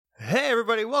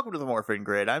everybody, welcome to the Morphin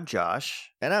Grid. I'm Josh.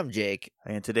 And I'm Jake.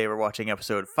 And today we're watching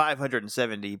episode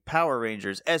 570, Power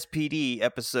Rangers SPD,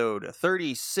 episode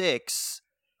 36,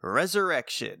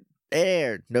 Resurrection.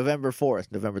 Aired November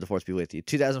 4th. November the 4th be with you.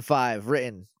 2005,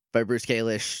 written by Bruce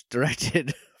Kalish,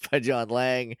 directed by John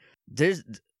Lang. There's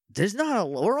not a...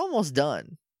 We're almost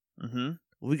done. Mm-hmm.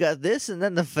 We got this and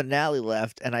then the finale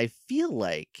left, and I feel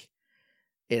like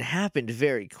it happened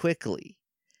very quickly.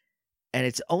 And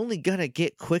it's only gonna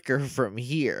get quicker from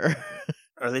here.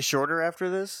 Are they shorter after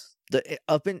this?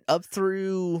 Up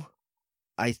through,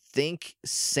 I think,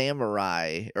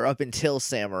 Samurai, or up until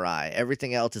Samurai.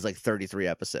 Everything else is like 33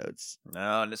 episodes.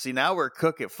 No, see, now we're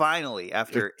cooking, finally,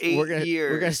 after 8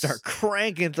 years. We're gonna start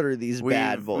cranking through these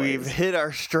bad boys. We've hit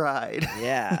our stride.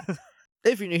 Yeah.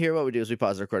 If you're new here, what we do is we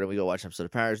pause the recording, we go watch an episode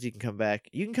of Powers. You can come back.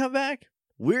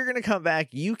 We're gonna come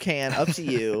back. You can, up to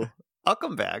you. I'll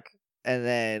come back. And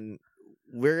then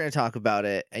we're going to talk about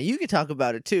it, and you can talk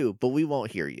about it too, but we won't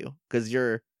hear you because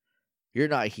you're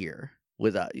not here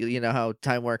with us. You know how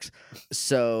time works.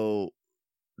 So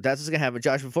that's what's going to happen.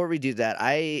 Josh, before we do that,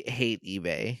 I hate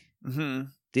eBay. Mm-hmm.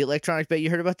 The electronic bet, you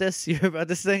heard about this? You heard about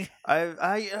this thing? I've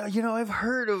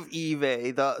heard of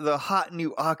eBay, the hot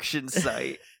new auction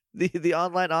site. The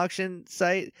online auction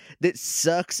site that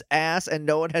sucks ass and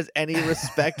no one has any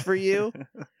respect for you.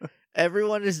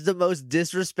 Everyone is the most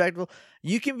disrespectful.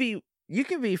 You can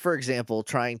be, for example,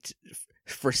 trying to,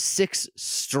 for 6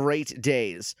 straight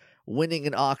days, winning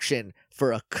an auction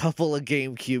for a couple of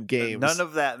GameCube games. None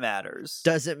of that matters.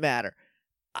 Doesn't matter.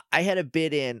 I had a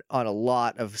bid in on a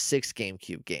lot of 6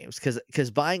 GameCube games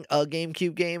because buying a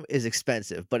GameCube game is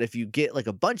expensive. But if you get like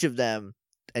a bunch of them,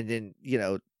 and then,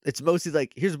 it's mostly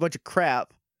like, here's a bunch of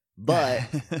crap, but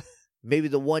maybe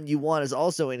the one you want is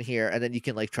also in here, and then you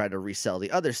can like try to resell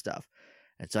the other stuff.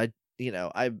 And so I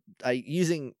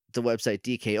using the website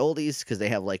DK Oldies because they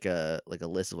have like a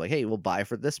list of like, hey, we'll buy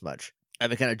for this much. I've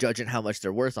been kind of judging how much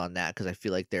they're worth on that because I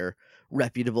feel like they're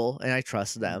reputable and I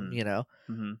trust them,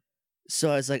 Mm-hmm.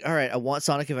 So I was like, all right, I want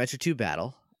Sonic Adventure 2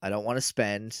 Battle. I don't want to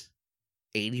spend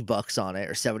 $80 on it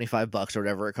or $75 or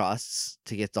whatever it costs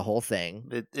to get the whole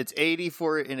thing. It's $80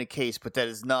 for it in a case, but that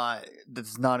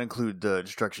does not include the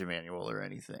instruction manual or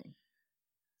anything.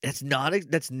 That's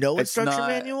no instruction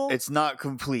manual? It's not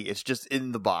complete. It's just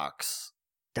in the box.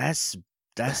 That's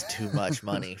too much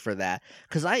money for that.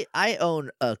 Because I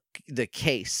own the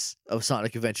case of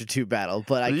Sonic Adventure 2 Battle,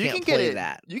 but I can't play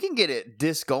that. You can get it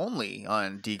disc only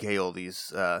on DK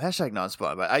Oldies. Hashtag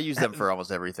non-spawn, but I use them for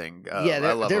almost everything. I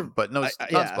love them, but no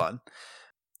non-spawn.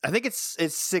 I think it's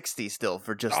 $60 still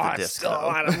for just the disc. Still a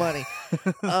lot of money.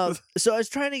 So I was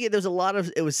trying to get.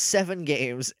 It was 7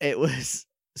 games. It was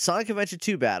Sonic Adventure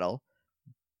 2 Battle,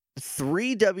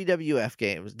 3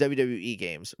 WWE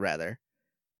games rather,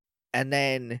 and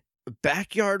then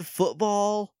Backyard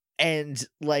Football and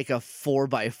like a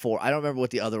 4x4. I don't remember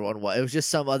what the other one was. It was just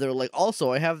some other like.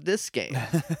 Also, I have this game.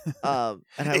 And I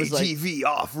was ATV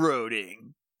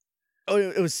off-roading. Oh,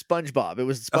 it was SpongeBob. It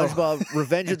was SpongeBob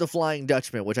Revenge of the Flying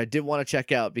Dutchman, which I did want to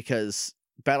check out because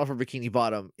Battle for Bikini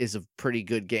Bottom is a pretty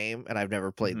good game, and I've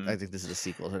never played. I think this is a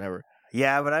sequel, so I never.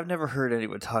 Yeah, but I've never heard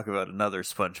anyone talk about another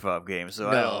SpongeBob game, so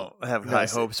I don't have high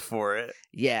hopes for it.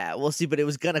 Yeah, we'll see. But it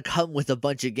was gonna come with a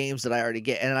bunch of games that I already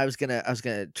get, and I was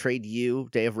gonna trade you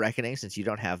Day of Reckoning since you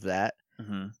don't have that.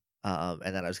 Mm-hmm.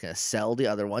 And then I was gonna sell the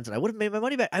other ones, and I would have made my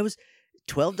money back. I was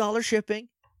 $12 shipping,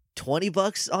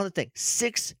 $20 on the thing.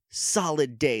 6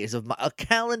 solid days of a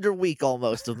calendar week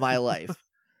almost of my life.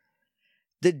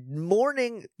 The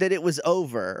morning that it was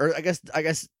over, or I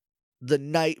guess. The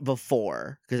night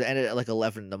before, because it ended at like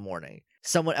 11 in the morning,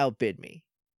 someone outbid me,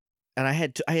 and I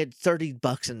had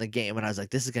 $30 in the game, and I was like,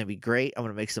 "This is gonna be great. I'm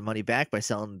gonna make some money back by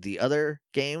selling the other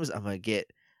games. I'm gonna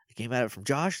get a game out of it from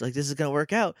Josh. Like this is gonna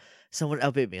work out." Someone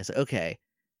outbid me. I was like, "Okay,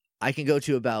 I can go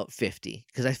to about 50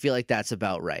 because I feel like that's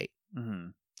about right." Mm-hmm.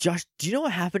 Josh, do you know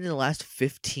what happened in the last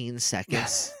 15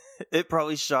 seconds? It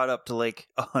probably shot up to like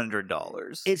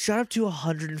 $100. It shot up to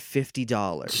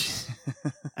 $150,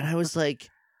 and I was like.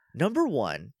 Number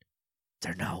one,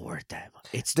 they're not worth that much.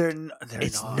 It's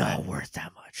not worth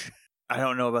that much. I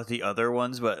don't know about the other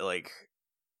ones, but like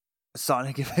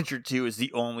Sonic Adventure 2 is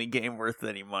the only game worth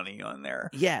any money on there.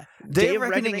 Yeah. Day of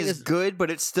Reckoning is good,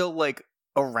 but it's still like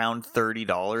around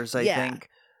 $30, I think.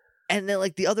 And then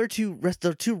like the two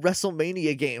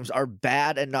WrestleMania games are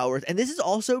bad and not worth. And this is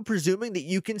also presuming that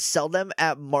you can sell them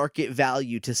at market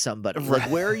value to somebody.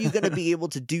 Like where are you going to be able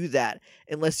to do that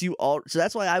unless you all? So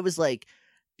that's why I was like,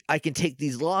 I can take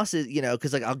these losses,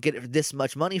 because like I'll get this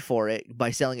much money for it by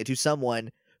selling it to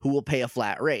someone who will pay a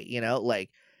flat rate, like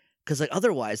Because like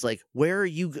otherwise, like where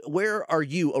are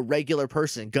you a regular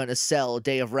person gonna sell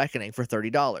Day of Reckoning for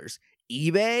 $30?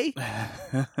 eBay?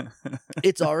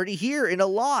 It's already here in a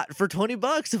lot for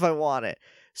 $20 if I want it.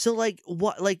 So like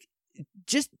what, like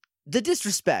just the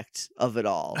disrespect of it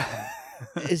all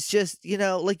is just,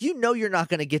 like, you're not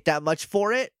going to get that much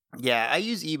for it. Yeah, I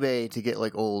use eBay to get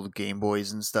like old Game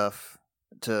Boys and stuff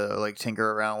to like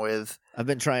tinker around with. I've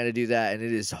been trying to do that and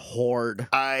it is hard.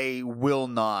 I will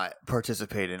not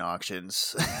participate in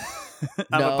auctions.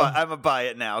 I'm a buy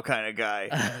it now kind of guy.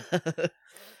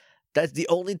 That's the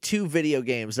only 2 video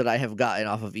games that I have gotten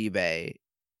off of eBay.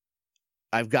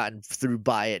 I've gotten through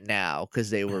buy it now because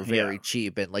they were very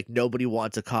cheap, and like nobody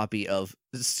wants a copy of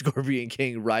Scorpion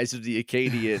King: Rise of the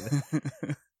Acadian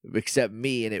except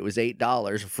me, and it was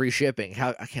 $8 free shipping.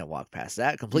 How I can't walk past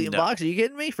that. Complete in box? Are you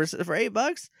kidding me? For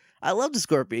 $8? I love the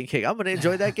Scorpion King. I'm gonna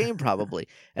enjoy that game probably.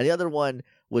 And the other one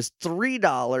was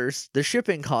 $3. The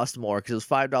shipping cost more because it was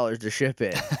 $5 to ship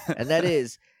it, and that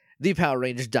is the Power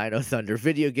Rangers Dino Thunder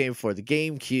video game for the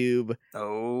GameCube.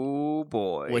 Oh,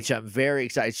 boy. Which I'm very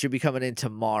excited. It should be coming in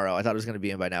tomorrow. I thought it was going to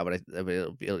be in by now, but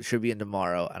it should be in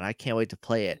tomorrow, and I can't wait to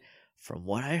play it. From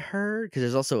what I heard, because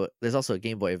there's also a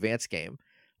Game Boy Advance game,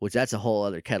 which that's a whole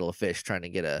other kettle of fish trying to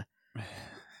get a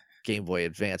Game Boy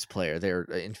Advance player. They're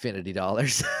infinity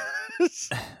dollars.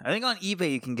 I think on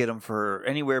eBay you can get them for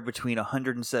anywhere between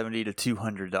 $170 to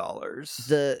 $200.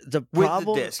 The problem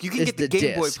with the disc, you can get the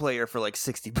Game Boy player for like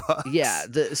 $60. Yeah.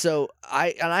 So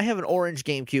I have an orange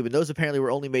GameCube, and those apparently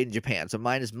were only made in Japan. So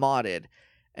mine is modded,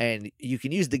 and you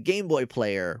can use the Game Boy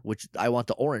player, which I want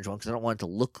the orange one because I don't want it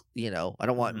to look. I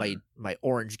don't want my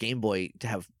orange Game Boy to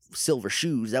have silver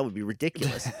shoes. That would be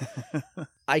ridiculous.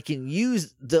 I can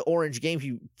use the orange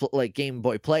Game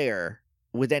Boy player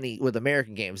with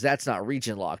American games. That's not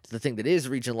region locked. The thing that is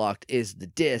region locked is the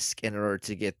disc. And in order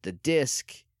to get the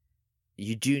disc,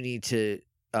 you do need to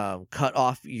cut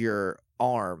off your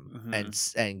arm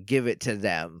and give it to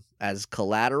them as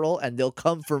collateral, and they'll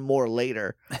come for more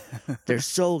later. They're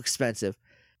so expensive.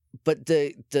 But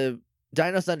the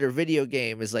Dino Thunder video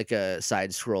game is like a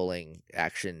side-scrolling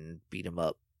action beat 'em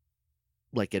up,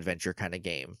 like adventure kind of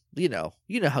game. You know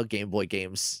how Game Boy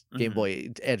Advance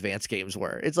games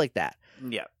were. It's like that.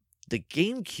 Yeah. The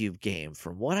GameCube game,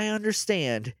 from what I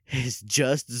understand, is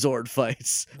just Zord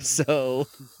fights. So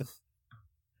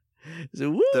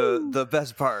woo! The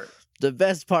best part. The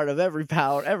best part of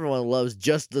everyone loves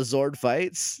just the Zord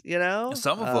fights,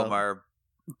 Some of them are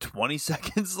 20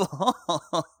 seconds long.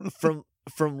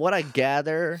 From what I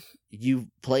gather, you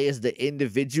play as the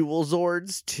individual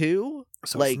Zords too.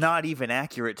 So it's not even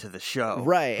accurate to the show.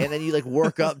 Right, and then you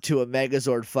work up to a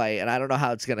Megazord fight, and I don't know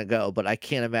how it's going to go, but I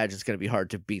can't imagine it's going to be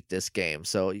hard to beat this game.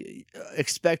 So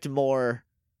expect more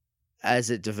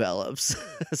as it develops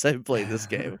as I play this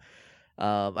game.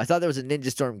 I thought there was a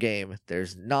Ninja Storm game.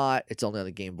 There's not. It's only on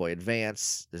the Game Boy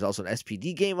Advance. There's also an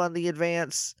SPD game on the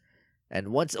Advance. And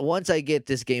once I get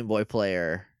this Game Boy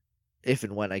player, if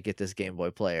and when I get this Game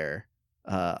Boy player,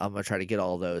 I'm going to try to get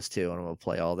all those too, and I'm going to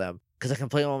play all of them. Because I can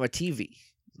play them on my TV.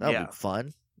 That'll be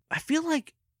fun. I feel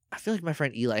like my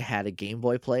friend Eli had a Game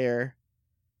Boy player,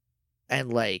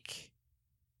 and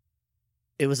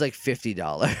it was like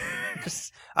 $50.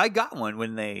 I got one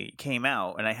when they came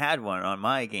out, and I had one on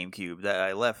my GameCube that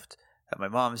I left at my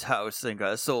mom's house and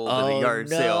got sold at a yard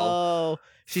sale.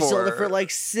 She sold it for like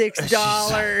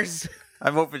 $6.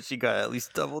 I'm hoping she got at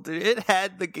least double digit. It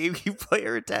had the GameCube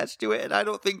player attached to it, and I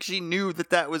don't think she knew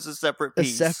that was a separate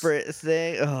piece. A separate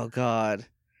thing? Oh, God.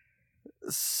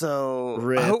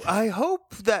 So I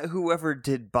hope that whoever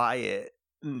did buy it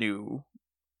knew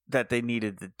that they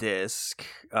needed the disc.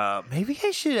 Maybe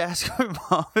I should ask my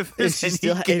mom if there's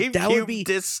any GameCube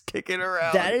disc kicking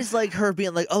around. That is like her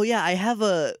being like, "Oh yeah, I have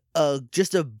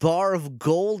just a bar of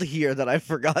gold here that I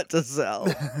forgot to sell."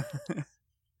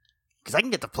 Because I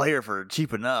can get the player for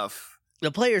cheap enough.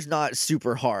 The player's not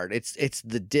super hard. It's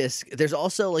the disc. There's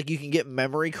also you can get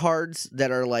memory cards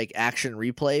that are like action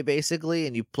replay basically,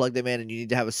 and you plug them in and you need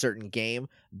to have a certain game.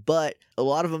 But a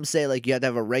lot of them say you have to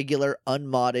have a regular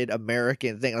unmodded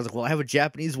American thing. I was like, well, I have a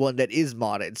Japanese one that is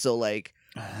modded. So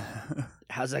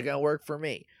how's that gonna work for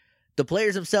me? The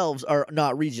players themselves are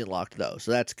not region locked though,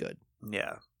 so that's good.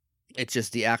 Yeah. It's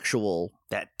just the actual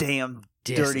that damn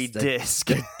dirty disc.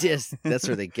 The disc. That's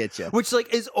where they get you. Which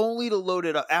is only to load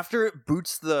it up after it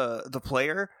boots the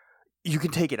player. You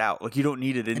can take it out. You don't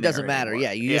need it in there. It doesn't matter. Anymore.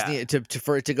 Yeah, you just need it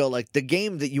for it to go the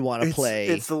game that you want to play.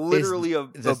 It's literally a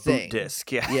boot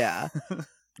disc. Yeah. Yeah.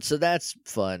 So that's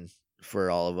fun for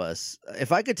all of us.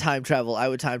 If I could time travel, I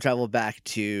would time travel back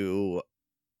to,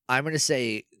 I'm going to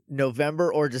say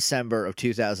November or December of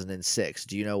 2006.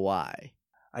 Do you know why?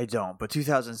 I don't, but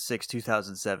 2006,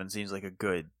 2007 seems like a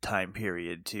good time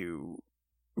period to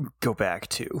go back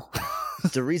to.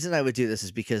 The reason I would do this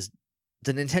is because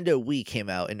the Nintendo Wii came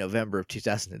out in November of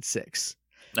 2006.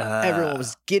 Everyone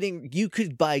was you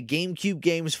could buy GameCube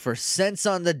games for cents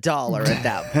on the dollar at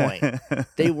that point.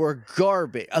 They were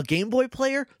garbage. A Game Boy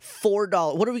player,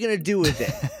 $4. What are we going to do with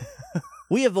it?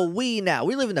 We have a Wii now.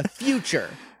 We live in the future.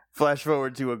 Flash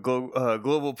forward to a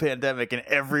global pandemic and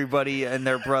everybody and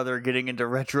their brother getting into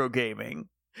retro gaming.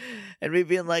 And me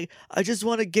being like, I just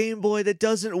want a Game Boy that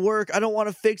doesn't work. I don't want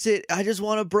to fix it. I just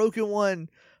want a broken one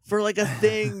for like a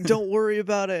thing. Don't worry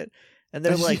about it. And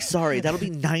they're like, sorry, that'll be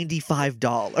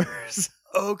 $95.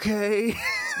 Okay.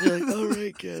 You're like, all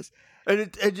right, guess. And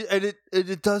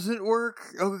it doesn't work.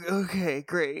 Okay,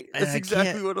 great. That's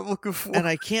exactly what I'm looking for. And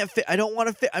I can't fit. I don't want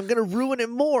to fit. I'm gonna ruin it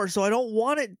more. So I don't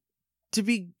want it to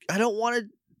be. I don't want it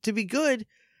to be good.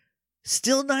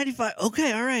 Still 95.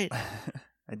 Okay, all right.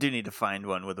 I do need to find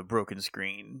one with a broken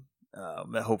screen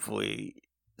that hopefully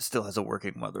still has a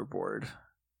working motherboard.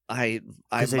 I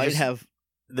might have.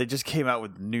 They just came out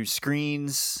with new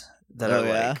screens that are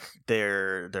like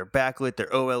they're backlit, they're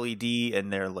OLED,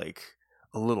 and they're like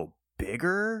a little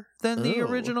bigger than the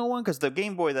original one, because the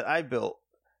Game Boy that I built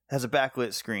has a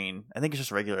backlit screen. I think it's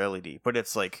just regular LED, but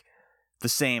it's like the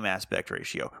same aspect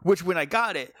ratio, which when I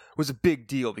got it was a big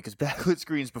deal because backlit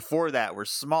screens before that were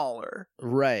smaller.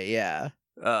 Right, yeah.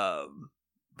 But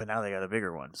now they got a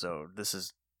bigger one, so this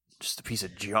is just a piece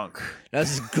of junk.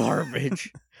 This is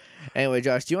garbage. Anyway,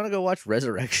 Josh, do you want to go watch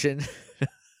Resurrection?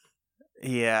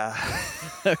 Yeah.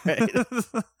 All right.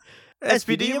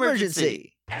 SPD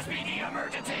Emergency. SPD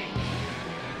Emergency.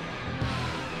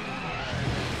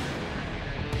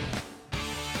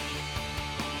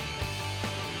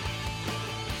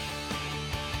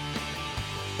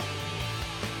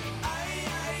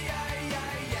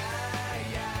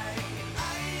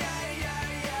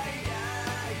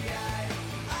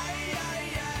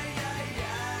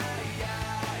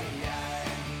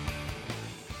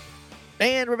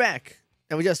 And we're back.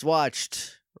 And we just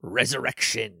watched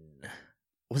Resurrection.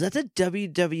 Was that the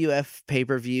WWF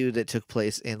pay-per-view that took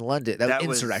place in London? That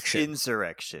was Insurrection.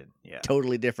 Insurrection, yeah.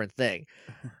 Totally different thing.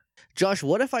 Josh,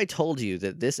 what if I told you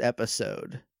that this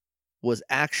episode was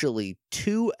actually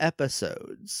 2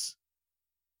 episodes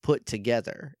put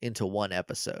together into one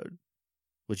episode?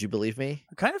 Would you believe me?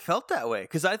 I kind of felt that way,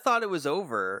 because I thought it was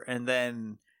over, and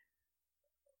then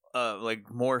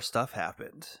like more stuff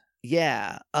happened.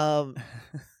 Yeah.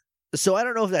 So I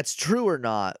don't know if that's true or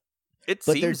not.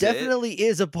 But there definitely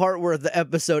is a part where the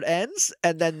episode ends,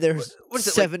 and then there's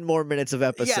 7 more minutes of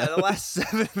episode. Yeah, the last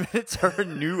 7 minutes are a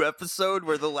new episode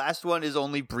where the last one is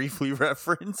only briefly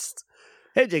referenced.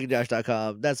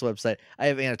 HeyJakeandJosh.com. That's the website. I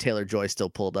have Anna Taylor-Joy still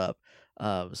pulled up,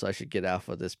 so I should get off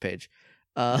of this page.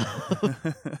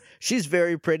 She's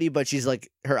very pretty, but she's like,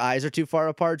 her eyes are too far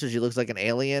apart, so she looks like an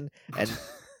alien. And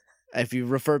if you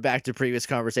refer back to previous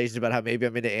conversations about how maybe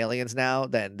I'm into aliens now,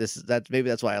 then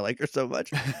that's why I like her so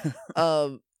much.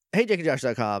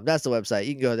 HeyJakeandJosh.com. That's the website.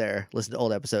 You can go there, listen to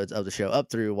old episodes of the show up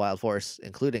through Wild Force,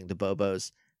 including the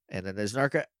Bobos. And then there's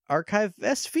an archive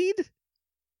S feed.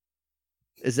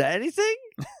 Is that anything?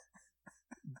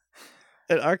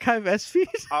 An archive S feed?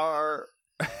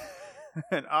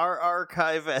 An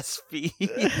archive S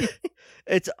feed.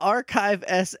 It's archive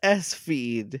SS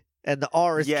feed. And the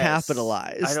R is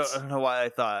capitalized. I don't know why I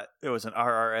thought it was an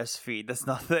RRS feed. That's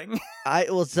nothing. I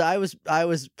was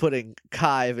putting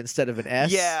Kive instead of an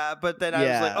S. Yeah, but then I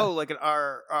was like, oh, like an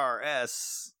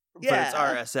RRS. Yeah. But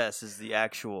it's RSS is the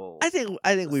actual. I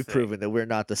think we've proven that we're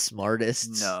not the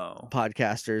smartest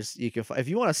podcasters. You can if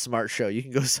you want a smart show, you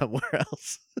can go somewhere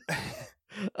else.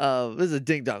 This is a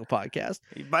ding dong podcast.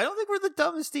 But I don't think we're the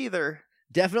dumbest either.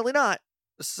 Definitely not.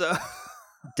 So.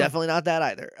 Definitely not that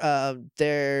either.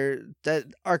 That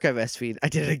archive S feed. I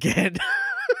did it again.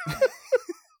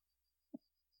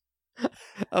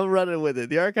 I'm running with it.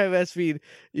 The archive S feed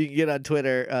you can get on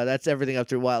Twitter. That's everything up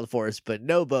through Wild Forest, but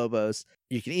no Bobos.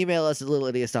 You can email us at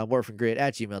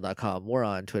littleidiots.morphingrid@gmail.com. We're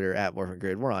on Twitter at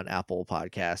morphingrid. We're on Apple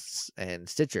Podcasts and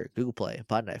Stitcher, Google Play,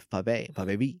 Podknife, Podbay,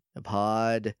 Podbaby, and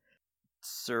Pod.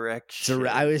 Surrection.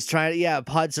 I was trying to,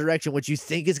 Podsurrection, which you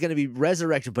think is going to be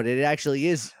Resurrection, but it actually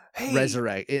is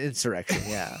Insurrection,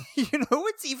 yeah. You know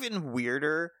what's even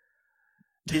weirder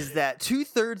is that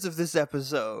 2/3 of this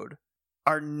episode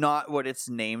are not what it's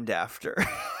named after.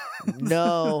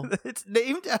 No. It's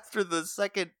named after the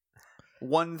second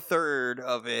 1/3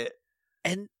 of it.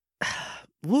 And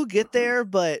we'll get there,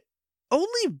 but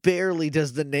only barely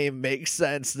does the name make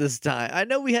sense this time. I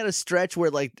know we had a stretch where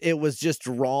like it was just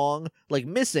wrong, like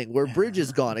missing, where Bridge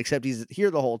is gone, except he's here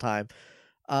the whole time.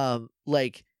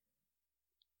 Like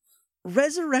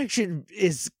Resurrection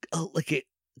is like it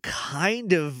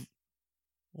kind of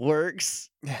works.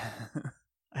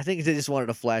 I think they just wanted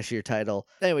a flashier title.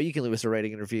 Anyway, you can leave us a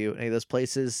rating and review any of those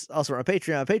places. Also, we're on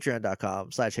Patreon,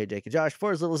 patreon.com/HeyJakeandJosh.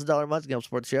 For as little as $1 a month, you can help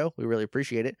support the show. We really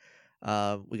appreciate it.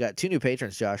 We got 2 new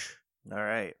patrons, Josh. All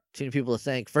right. 2 new people to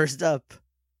thank. First up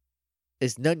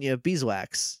is Nunya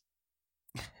Beeswax.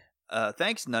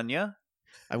 Thanks, Nunya.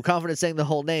 I'm confident saying the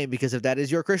whole name because if that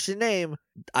is your Christian name,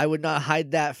 I would not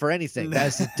hide that for anything.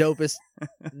 That's the dopest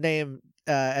name.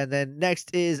 And then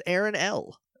next is Aaron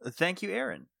L. Thank you,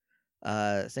 Aaron.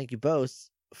 Thank you both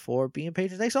for being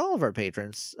patrons. Thanks to all of our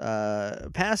patrons,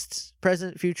 past,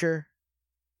 present, future.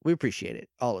 We appreciate it,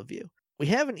 all of you. We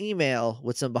have an email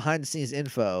with some behind-the-scenes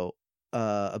info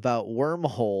about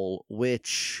Wormhole,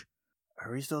 which...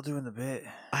 Are we still doing the bit?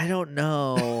 I don't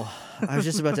know. I was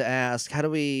just about to ask, how do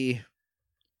we...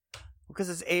 Because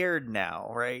it's aired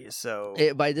now, right? So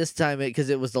by this time, because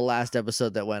it was the last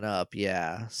episode that went up,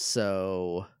 yeah.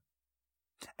 So...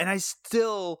 And I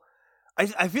still...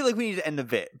 I feel like we need to end the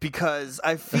bit because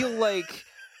I feel like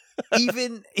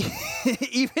even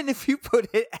if you put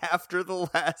it after the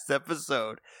last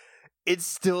episode, it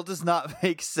still does not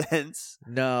make sense.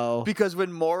 No. Because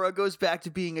when Maura goes back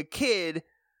to being a kid,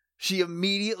 she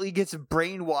immediately gets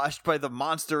brainwashed by the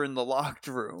monster in the locked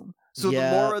room. So the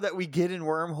Maura that we get in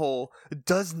Wormhole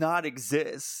does not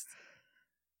exist.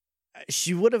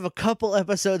 She would have a couple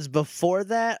episodes before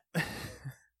that.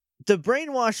 The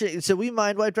brainwashing, so we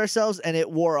mind wiped ourselves and it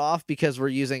wore off because we're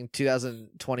using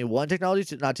 2021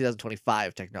 technology, not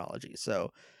 2025 technology.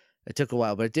 So it took a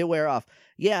while, but it did wear off.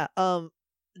 Yeah,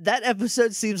 that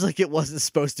episode seems like it wasn't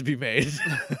supposed to be made.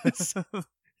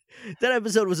 That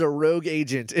episode was a rogue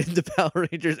agent in the Power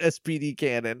Rangers SPD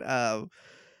canon.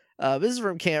 This is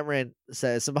from Cameron.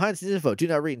 Says, some behind the scenes info. Do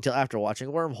not read until after watching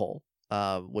Wormhole,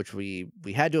 which we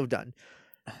had to have done.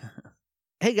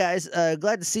 Hey guys,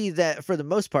 glad to see that for the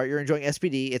most part you're enjoying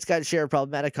SPD. It's got to share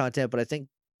problematic content, but I think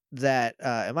that,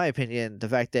 in my opinion, the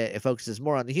fact that it focuses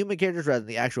more on the human characters rather than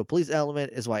the actual police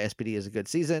element is why SPD is a good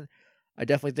season. I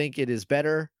definitely think it is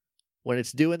better when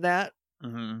it's doing that.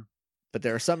 Mm-hmm. But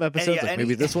there are some episodes,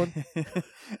 maybe this one.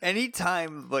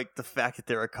 Anytime, like, the fact that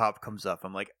they're a cop comes up,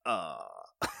 I'm like,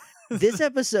 This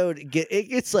episode, it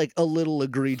gets, like, a little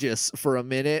egregious for a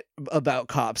minute about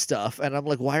cop stuff. And I'm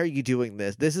like, why are you doing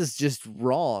this? This is just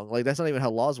wrong. Like, that's not even how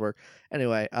laws work.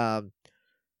 Anyway,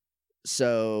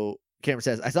 so Cameron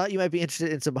says, I thought you might be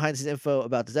interested in some behind-the-scenes info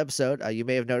about this episode. You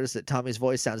may have noticed that Tommy's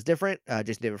voice sounds different.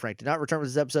 Jason David Frank did not return for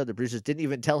this episode. The producers didn't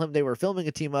even tell him they were filming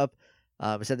a team-up.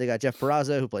 Instead, they got Jeff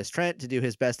Perazzo, who plays Trent, to do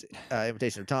his best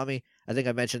imitation of Tommy. I think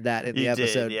I mentioned that in the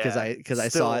episode because I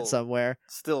saw it somewhere.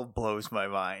 Still blows my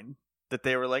mind that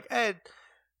they were like, "Hey,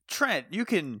 Trent, you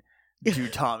can do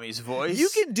Tommy's voice. You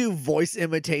can do voice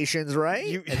imitations,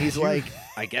 right?" And he's like,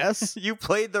 "I guess." You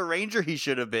played the ranger he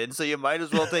should have been, so you might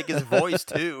as well take his voice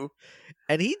too.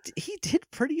 And he did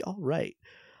pretty all right.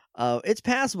 It's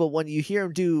passable when you hear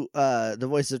him do the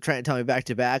voices of Trent and Tommy back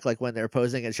to back, like when they're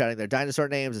posing and shouting their dinosaur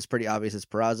names. It's pretty obvious it's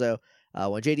Perazzo.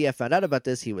 When JDF found out about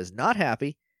this, he was not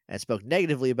happy and spoke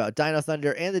negatively about Dino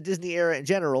Thunder and the Disney era in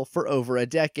general for over a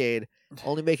decade,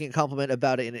 only making a compliment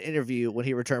about it in an interview when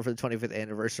he returned for the 25th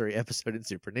anniversary episode in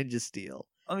Super Ninja Steel.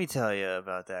 Let me tell you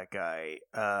about that guy.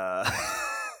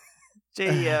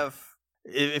 JDF,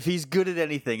 if he's good at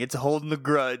anything, it's holding the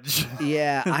grudge.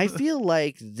 Yeah, I feel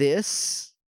like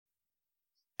this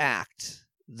act,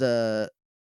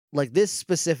 this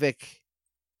specific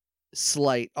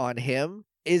slight on him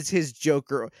is his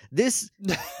Joker.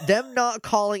 Them not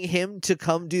calling him to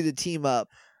come do the team up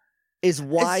is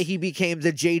why he became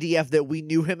the JDF that we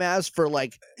knew him as for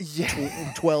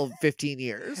 12, 15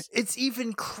 years. It's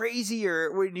even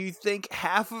crazier when you think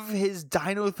half of his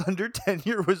Dino Thunder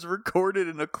tenure was recorded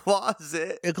in a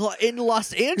closet. In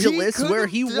Los Angeles, where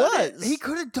he was. He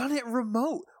could have done it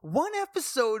remote. One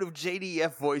episode of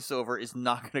JDF voiceover is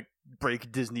not going to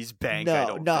break Disney's bank, I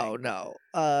don't think. No.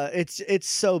 It's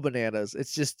so bananas.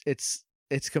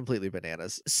 It's completely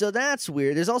bananas. So that's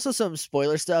weird. There's also some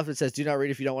spoiler stuff that says do not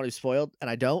read if you don't want to be spoiled, and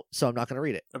I don't, so I'm not going to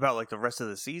read it. About the rest of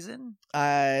the season?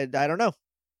 I don't know.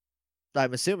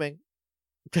 I'm assuming.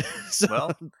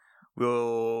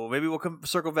 Well, maybe we'll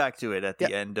circle back to it at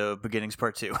the end of Beginnings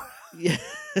Part 2. Yeah.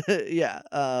 Yeah.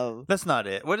 That's not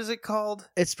it. What is it called?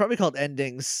 It's probably called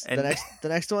Endings. The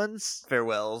next ones?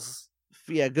 Farewells.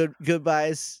 Yeah,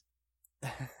 goodbyes.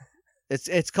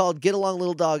 It's called Get Along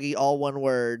Little Doggy, all one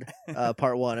word,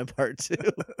 part 1 and part 2.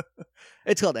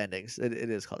 It's called Endings. It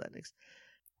is called Endings.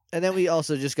 And then we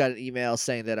also just got an email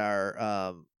saying that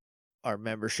our our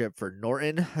membership for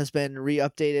Norton has been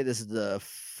re-updated. This is the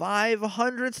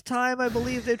 500th time I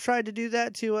believe they've tried to do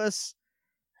that to us.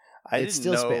 I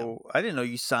didn't know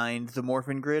you signed the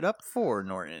Morphin Grid up for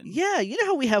Norton. Yeah, you know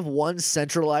how we have one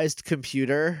centralized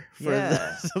computer for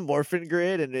the Morphin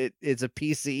Grid, and it's a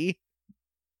PC.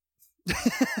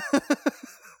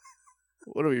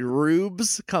 What are we,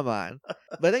 rubes? Come on.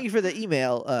 But thank you for the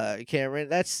email, Cameron.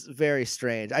 That's very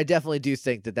strange. I definitely do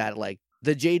think that like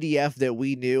the JDF that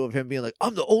we knew of him being like,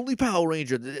 I'm the only Power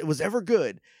Ranger that was ever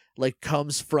good, like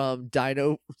comes from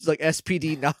Dino, like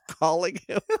SPD not calling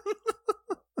him.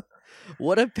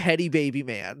 What a petty baby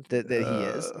man that he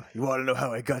is. You want to know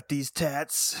how I got these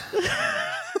tats?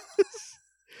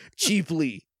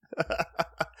 Cheaply.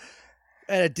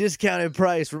 At a discounted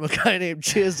price from a guy named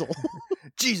Chisel.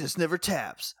 Jesus never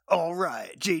taps. All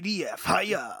right, JDF,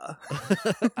 hiya.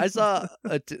 I saw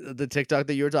the TikTok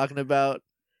that you were talking about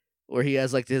where he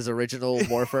has like his original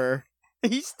morpher.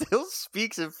 He still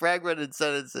speaks in fragmented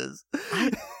sentences.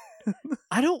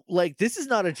 I don't like, this is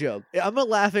not a joke. I'm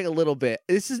laughing a little bit.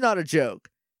 This is not a joke.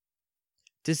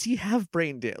 Does he have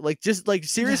brain damage? Like, just like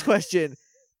serious question.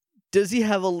 Does he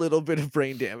have a little bit of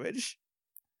brain damage?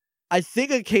 I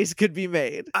think a case could be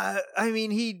made. I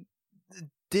mean, he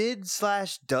does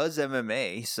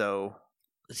MMA, so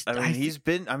I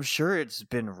mean, I'm sure it's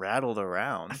been rattled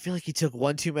around. I feel like he took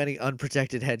one too many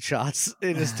unprotected headshots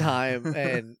in his time,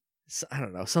 and I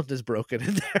don't know, something's broken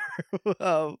in there.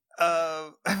 I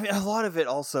mean, a lot of it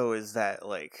also is that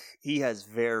like he has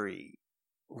very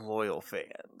loyal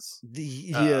fans.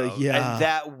 Yeah, and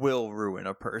that will ruin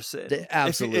a person.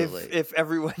 Absolutely. If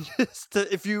everyone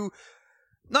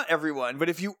not everyone, but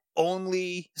if you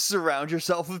only surround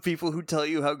yourself with people who tell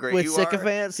you how great with you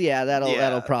sycophants, are,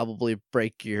 that'll probably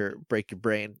break your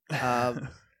brain. I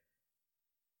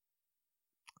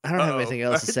don't have anything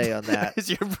else to say on that. Is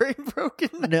your brain broken?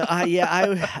 No, I'm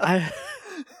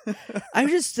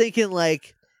just thinking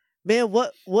like, man,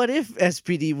 what if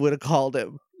SPD would have called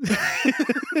him?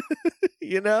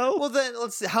 You know? Well, then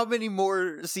let's see. How many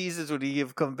more seasons would he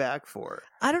have come back for?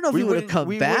 I don't know if he would have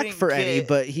come back for any,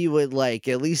 but he would like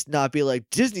at least not be like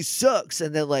Disney sucks,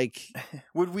 and then like,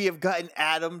 would we have gotten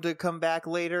Adam to come back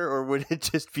later, or would it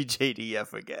just be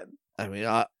JDF again? I mean,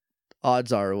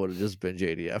 odds are it would have just been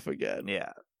JDF again.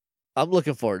 Yeah, I'm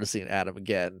looking forward to seeing Adam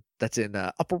again. That's in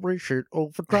Operation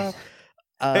Overdrive.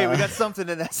 Hey, we got something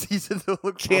in that season to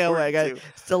look forward to.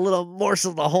 It's a little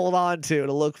morsel to hold on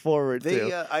to look forward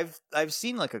to. I've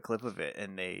seen like a clip of it,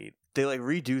 and they like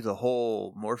redo the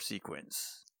whole morph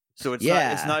sequence. So it's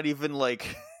not even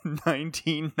like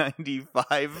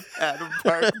 1995 Adam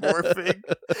Park morphing.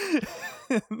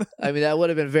 I mean, that would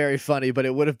have been very funny, but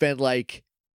it would have been like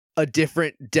a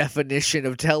different definition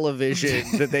of television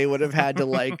that they would have had to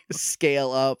like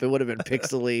scale up. It would have been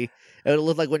pixely. It would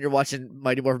look like when you're watching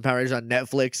Mighty Morphin Power Rangers on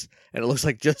Netflix, and it looks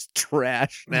like just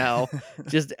trash now.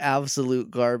 Just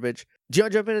absolute garbage. Do you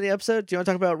want to jump into the episode? Do you want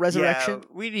to talk about Resurrection? Yeah,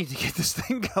 we need to get this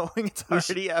thing going. It's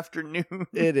already afternoon.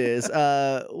 It is.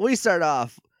 We start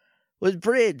off with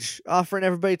Bridge offering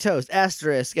everybody toast.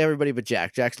 Asterisk, everybody but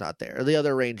Jack. Jack's not there. Or the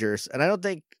other Rangers. And I don't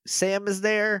think Sam is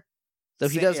there, though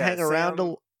he does hang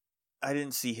around. I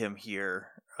didn't see him here.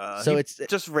 So it's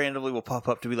just randomly will pop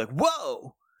up to be like,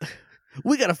 whoa!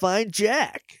 We gotta find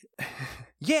Jack.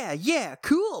 Yeah,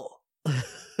 cool.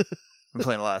 I'm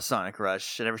playing a lot of Sonic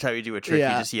Rush, and every time you do a trick, he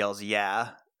just yells,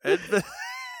 yeah.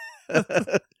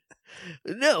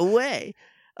 No way.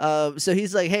 So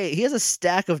he's like, hey, he has a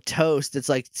stack of toast that's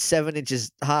like 7 inches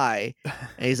high.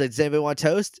 And he's like, does anybody want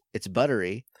toast? It's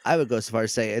buttery. I would go so far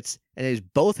as to say and he's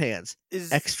both hands,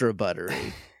 extra buttery.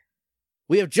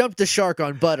 We have jumped the shark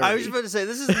on Buttery. I was about to say,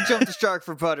 this is the jump the shark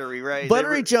for Buttery, right?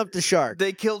 Buttery jumped the shark.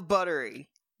 They killed Buttery.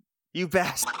 You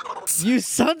bastards. You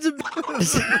sons of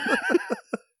bitches.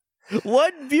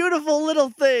 What beautiful little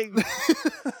thing.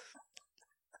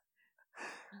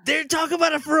 They're talking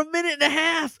about it for a minute and a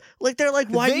half. Like, they're like,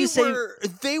 why do you say...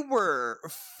 They were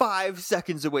 5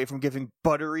 seconds away from giving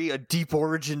Buttery a deep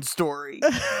origin story.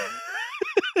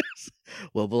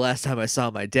 Well, the last time I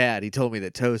saw my dad, he told me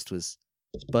that toast was...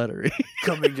 Buttery.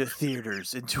 Coming to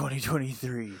theaters in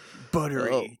 2023.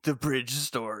 Buttery, the Bridge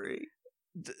story.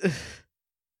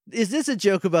 Is this a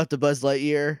joke about the Buzz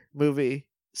Lightyear movie?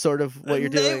 Sort of what you're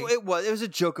doing? It was a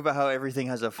joke about how everything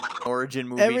has a origin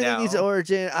movie everything now. needs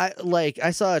origin.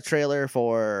 I saw a trailer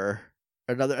for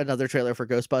another trailer for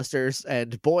Ghostbusters,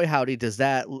 and boy howdy does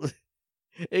that.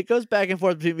 It goes back and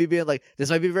forth between me being like, this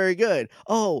might be very good.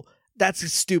 Oh, that's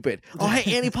stupid. Oh,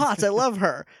 hey, Annie Potts, I love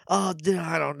her. Oh,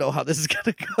 I don't know how this is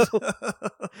gonna go.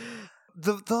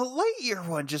 The Lightyear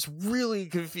one just really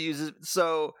confuses.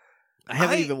 So I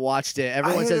haven't even watched it.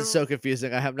 Everyone says it's so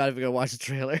confusing. I have not even going to watch the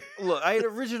trailer. Look, I had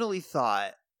originally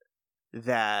thought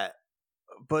that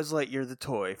Buzz Lightyear the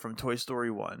toy from Toy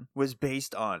Story 1 was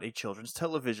based on a children's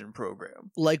television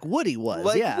program. Like Woody was,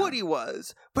 Woody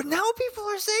was. But now people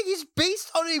are saying he's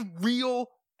based on a real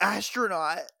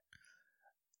astronaut.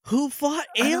 Who fought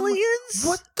aliens?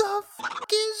 What the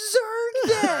fuck is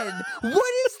Zurg then?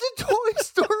 What is the Toy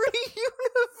Story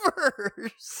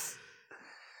universe?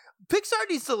 Pixar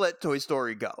needs to let Toy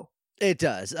Story go. It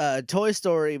does. Toy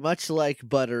Story, much like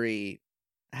Buttery,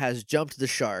 has jumped the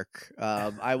shark.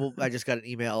 I just got an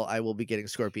email. I will be getting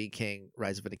Scorpion King: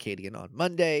 Rise of an Acadian on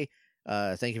Monday.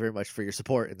 Thank you very much for your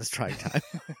support in this trying time.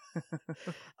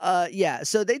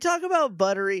 So they talk about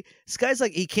Buttery. This guy's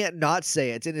like, he can't not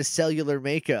say it. It's in his cellular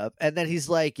makeup. And then he's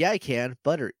like, yeah, I can.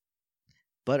 Buttery.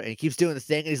 And he keeps doing the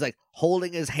thing. And he's like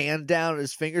holding his hand down. And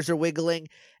his fingers are wiggling.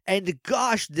 And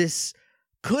gosh, this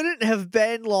couldn't have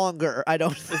been longer. I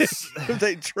don't think if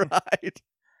they tried.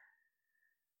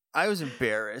 I was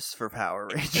embarrassed for Power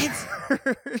Rangers.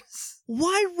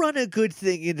 Why run a good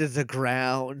thing into the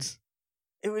ground?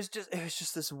 It was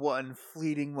just this one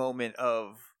fleeting moment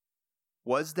of,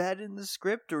 was that in the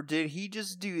script or did he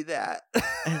just do that?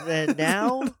 And then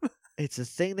now it's a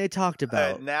thing they talked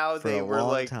about. And now for they a were long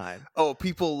like, time. Oh,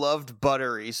 people loved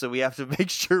Buttery, so we have to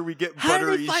make sure we get How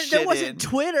Buttery did they find shit that wasn't in.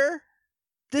 Twitter?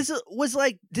 This was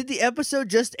like, did the episode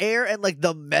just air and like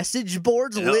the message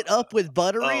boards lit up with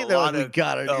Buttery? And they're like, we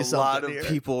gotta do something. A lot of here.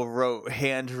 people wrote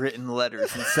handwritten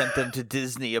letters and sent them to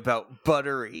Disney about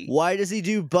Buttery. Why does he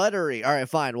do Buttery? All right,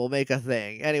 fine, we'll make a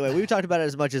thing. Anyway, we've talked about it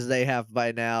as much as they have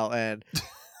by now, and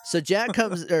so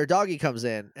Doggy comes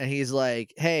in, and he's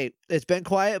like, "Hey, it's been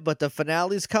quiet, but the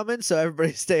finale's coming, so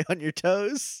everybody stay on your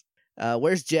toes."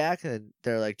 Where's Jack? And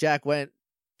they're like, Jack went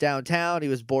downtown. He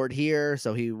was bored here,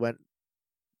 so he went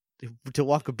to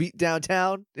walk a beat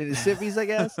downtown in his civvies, I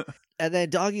guess. And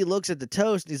then Doggy looks at the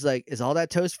toast and he's like, is all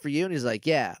that toast for you? And he's like,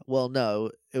 yeah. Well,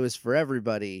 no, it was for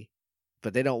everybody,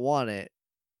 but they don't want it.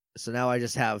 So now I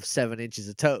just have 7 inches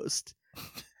of toast.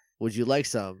 Would you like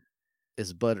some?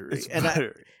 It's Buttery. It's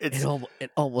Buttery.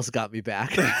 It almost got me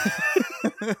back.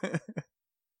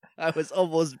 I was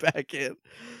almost back in.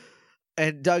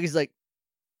 And Doggy's like,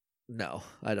 no,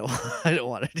 I don't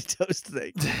want any toast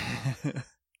thing.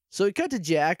 So we cut to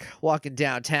Jack walking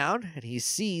downtown, and he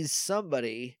sees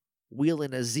somebody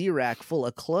wheeling a Z-Rack full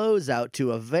of clothes out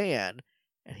to a van,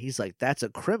 and he's like, that's a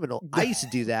criminal. I used to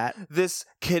do that. This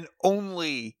can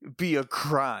only be a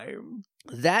crime.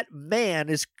 That man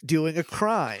is doing a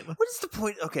crime. What is the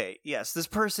point? Okay, yes, this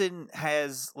person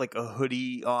has like a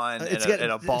hoodie on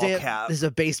and a ball cap. There's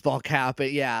a baseball cap,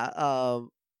 yeah.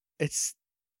 It's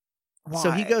Why?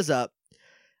 So he goes up.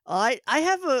 I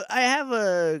have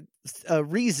a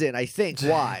reason, I think,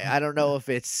 why. I don't know if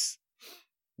it's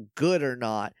good or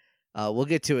not. We'll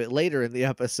get to it later in the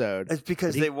episode. It's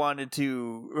because they wanted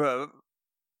to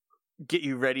get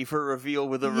you ready for a reveal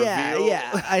with a reveal.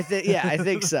 I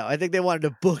think so. I think they wanted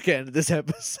to bookend this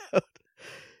episode.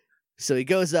 So he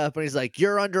goes up and he's like,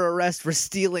 "You're under arrest for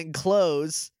stealing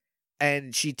clothes."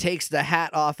 And she takes the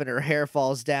hat off and her hair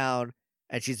falls down,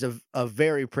 and she's a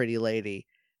very pretty lady.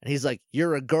 And he's like,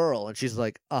 "You're a girl." And she's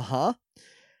like, "Uh-huh."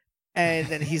 And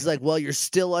then he's like, "Well, you're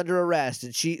still under arrest."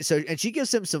 And she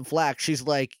gives him some flack. She's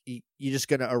like, "You just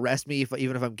gonna arrest me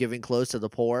even if I'm giving clothes to the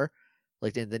poor,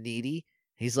 like in the needy?"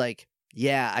 He's like,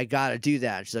 "Yeah, I gotta do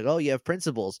that." And she's like, "Oh, you have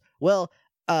principles." "Well,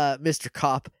 Mr.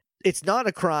 Cop, it's not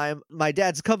a crime. My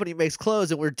dad's company makes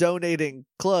clothes and we're donating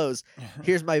clothes.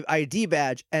 Here's my ID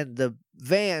badge." And the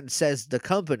van says the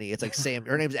company. It's like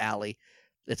her name's Allie.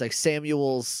 It's like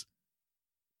Samuel's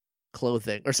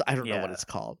Clothing, or I don't know what it's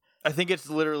called. I think it's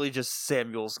literally just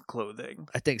Samuel's Clothing.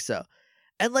 I think so.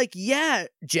 And like, yeah,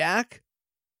 Jack,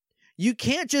 you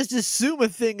can't just assume a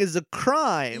thing is a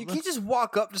crime. You can't just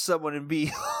walk up to someone and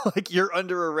be like, "You're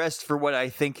under arrest for what I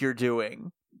think you're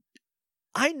doing."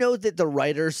 I know that the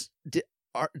writers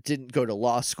didn't go to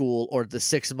law school or the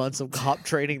 6 months of cop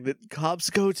training that cops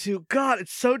go to. God,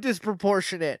 it's so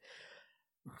disproportionate.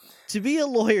 To be a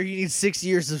lawyer, you need 6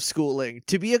 years of schooling.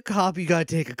 To be a cop, you gotta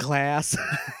take a class.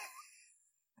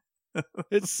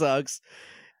 It sucks.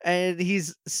 And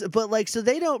so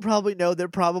they don't probably know that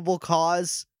probable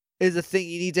cause is a thing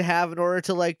you need to have in order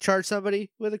to like charge somebody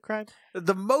with a crime.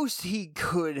 The most he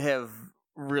could have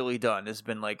really done has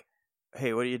been like,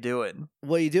 "Hey, what are you doing?"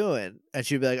 "What are you doing?" And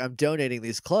she'd be like, "I'm donating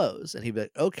these clothes." And he'd be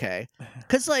like, "Okay."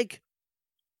 Because like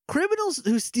criminals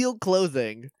who steal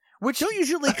clothing, which don't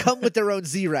usually come with their own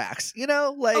Z-Racks, you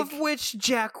know? Like, of which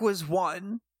Jack was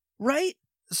one. Right?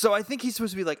 So I think he's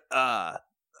supposed to be like,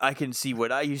 I can see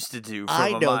what I used to do from I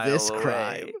a know mile this away.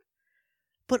 crime.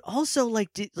 But also, like,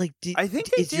 I think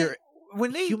is your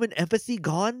human empathy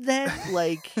gone then?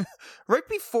 Like, right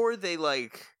before they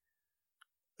like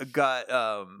got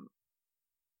I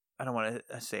don't want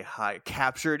to say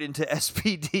captured into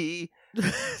SPD.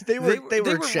 they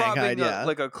were Shanghai, robbing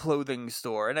like a clothing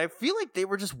store, and I feel like they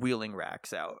were just wheeling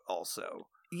racks out also.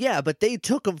 Yeah, but they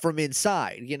took them from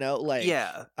inside, like,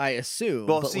 yeah, I assume.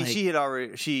 Well, but see,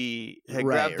 like, she had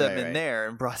grabbed them in there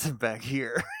and brought them back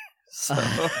here. So,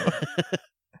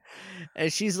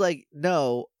 and she's like,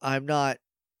 "No, I'm not.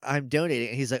 I'm donating."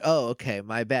 And he's like, "Oh, okay,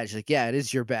 my bad." She's like, "Yeah, it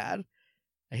is your bad."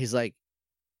 And he's like,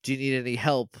 "Do you need any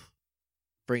help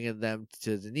bringing them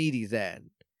to the needy then?"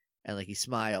 And like he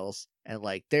smiles, and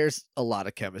like there's a lot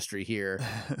of chemistry here.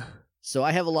 So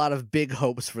I have a lot of big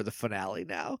hopes for the finale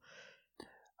now.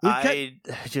 I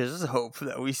just hope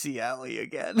that we see Allie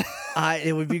again.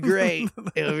 It would be great.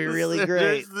 It would be really great.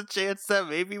 There's the chance that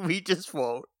maybe we just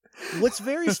won't. What's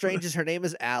very strange is her name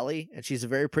is Allie, and she's a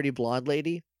very pretty blonde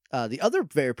lady. The other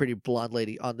very pretty blonde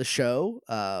lady on the show,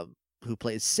 who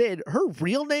plays Sid, her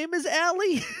real name is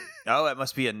Allie. Oh, that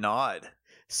must be a nod.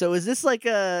 So is this like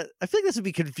I feel like this would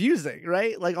be confusing,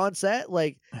 right? Like on set,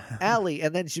 like Allie,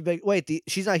 and then she'd be like, wait,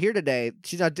 she's not here today.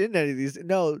 She's not doing any of these.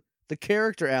 No, the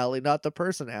character Allie, not the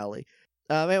person Allie.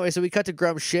 Anyway, so we cut to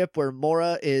Grum's ship where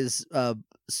Mora is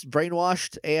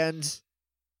brainwashed and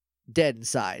dead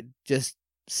inside, just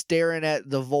staring at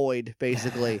the void,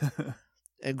 basically.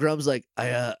 And Grum's like,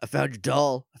 I found your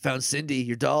doll. I found Cindy,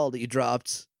 your doll that you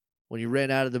dropped when you ran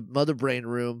out of the mother brain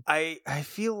room. I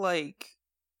feel like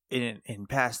in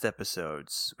past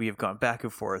episodes, we have gone back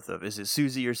and forth of, is it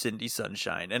Susie or Cindy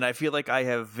Sunshine? And I feel like I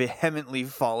have vehemently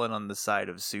fallen on the side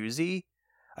of Susie.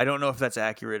 I don't know if that's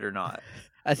accurate or not.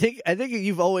 I think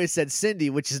you've always said Cindy,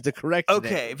 which is the correct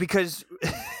name. because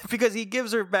he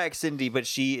gives her back Cindy, but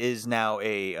she is now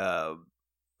a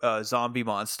zombie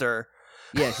monster.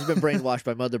 Yeah, she's been brainwashed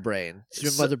by Mother Brain.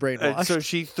 She's been Mother Brainwashed. So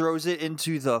she throws it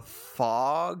into the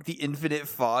fog, the infinite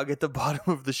fog at the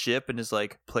bottom of the ship, and is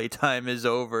like, "Playtime is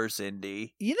over,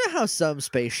 Cindy." You know how some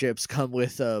spaceships come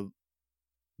with a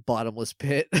bottomless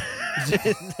pit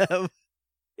in them?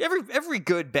 Every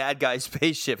good bad guy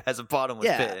spaceship has a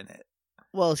bottomless pit in it.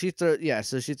 Well, she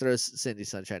throws Cindy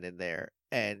Sunshine in there,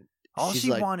 and all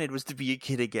she wanted was to be a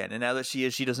kid again, and now that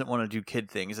she doesn't want to do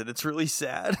kid things, and it's really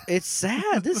sad. It's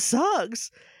sad. This sucks.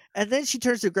 And then she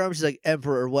turns to Grum. She's like,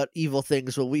 "Emperor, what evil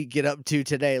things will we get up to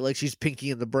today?" Like she's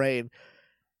Pinky in the Brain.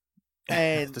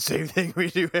 And the same thing we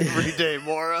do every day,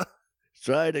 Mora.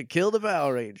 Try to kill the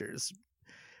Power Rangers.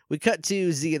 We cut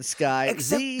to Z and Sky.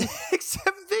 Except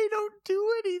they don't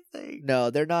do anything. No,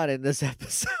 they're not in this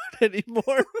episode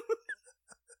anymore.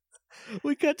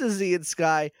 We cut to Z and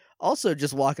Sky, also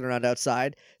just walking around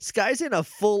outside. Sky's in a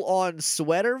full-on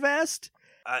sweater vest.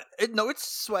 No, it's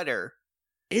sweater.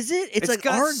 Is it? It's like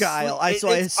Argyle. I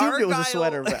assumed Argyle, it was a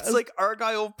sweater vest. It's like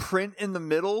Argyle print in the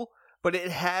middle, but it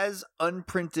has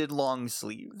unprinted long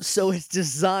sleeves. So it's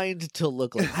designed to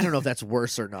look like... I don't know if that's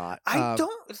worse or not. I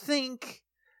don't think...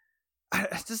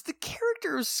 Does the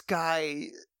character of Sky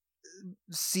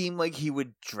seem like he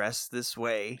would dress this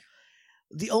way?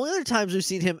 The only other times we've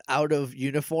seen him out of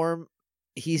uniform,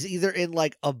 he's either in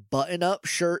like a button-up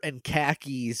shirt and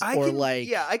khakis,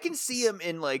 I can see him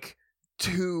in like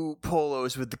 2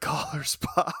 polos with the collars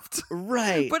popped.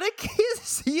 Right. But I can't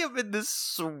see him in this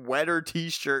sweater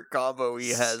t-shirt combo he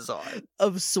has on.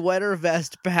 Of sweater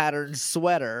vest patterned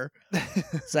sweater.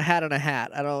 It's a hat and a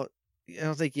hat. I don't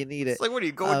think you need it. It's like, what are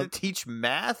you going to teach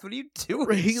math? What are you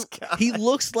doing? He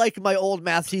looks like my old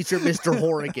math teacher, Mr.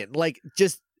 Horrigan. Like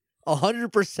just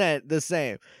 100% the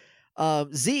same.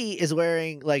 Z is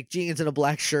wearing like jeans and a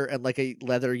black shirt and like a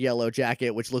leather yellow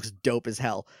jacket, which looks dope as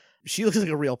hell. She looks like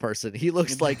a real person. He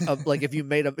looks like like if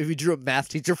you drew a math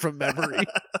teacher from memory.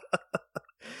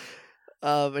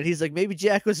 And he's like, maybe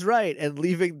Jack was right, and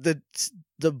leaving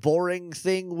the boring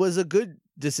thing was a good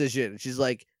decision. She's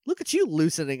like, look at you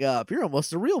loosening up. You're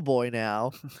almost a real boy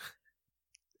now.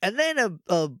 And then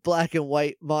a black and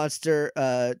white monster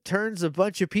turns a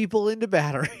bunch of people into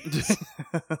batteries.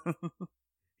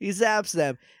 He zaps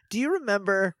them. Do you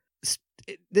remember?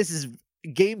 This is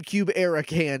GameCube era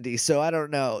candy, so I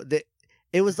don't know.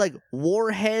 It was like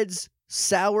Warheads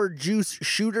sour juice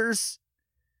shooters.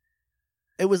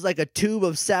 It was like a tube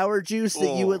of sour juice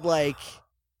that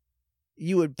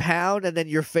you would pound, and then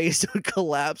your face would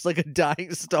collapse like a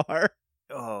dying star.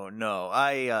 Oh no,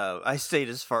 I stayed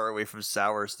as far away from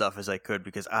sour stuff as I could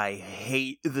because I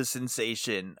hate the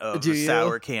sensation of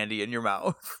sour candy in your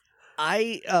mouth.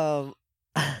 I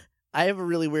have a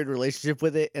really weird relationship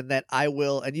with it in that I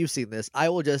will, and you've seen this, I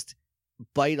will just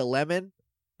bite a lemon.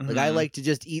 Like I like to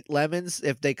just eat lemons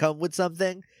if they come with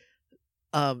something.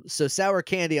 So sour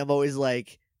candy, I'm always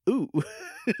like, ooh.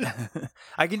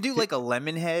 I can do like a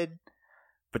lemon head,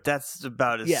 but that's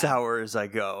about as sour as I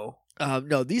go.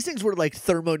 No, these things were like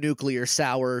thermonuclear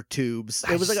sour tubes.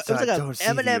 It was like a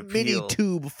M&M mini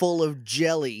tube full of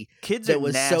jelly. Kids that are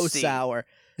was nasty. So sour.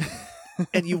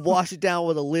 And you wash it down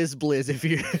with a Liz Blizz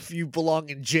if you belong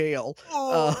in jail.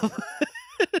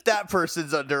 That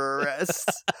person's under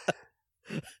arrest.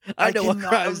 I know what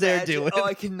crimes they're doing. Oh,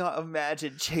 I cannot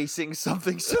imagine chasing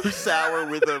something so sour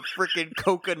with a freaking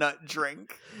coconut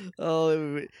drink.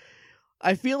 Oh,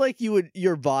 I feel like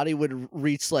your body would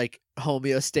reach like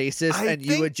homeostasis and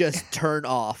you would just turn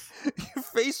off. Your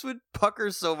face would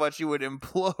pucker so much you would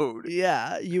implode.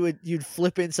 Yeah, you'd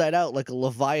flip inside out like a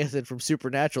Leviathan from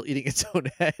Supernatural eating its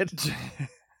own head.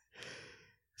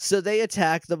 So they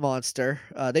attack the monster.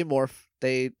 They morph.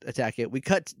 They attack it. We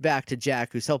cut back to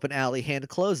Jack, who's helping Allie hand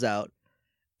clothes out,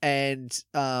 and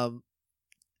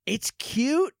it's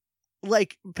cute.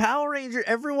 Like Power Ranger,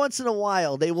 every once in a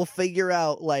while they will figure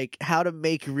out like how to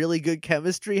make really good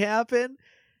chemistry happen.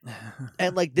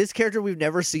 And like this character we've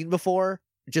never seen before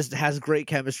just has great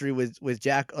chemistry with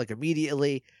Jack like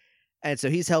immediately. And so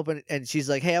he's helping, and she's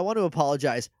like, "Hey, I want to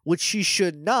apologize," which she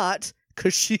should not,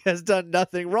 because she has done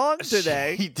nothing wrong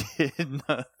today. She did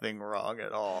nothing wrong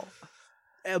at all.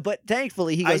 But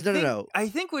thankfully, he goes, no. I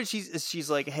think when she's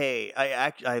like, "Hey,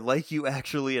 I like you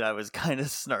actually," and I was kind of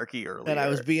snarky earlier, and I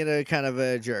was being a kind of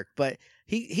a jerk. But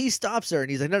he stops her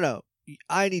and he's like, "No,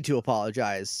 I need to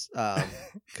apologize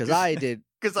because I did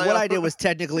what I did was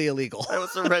technically illegal. I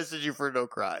was arrested you for no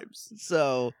crimes."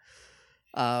 So,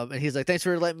 and he's like, "Thanks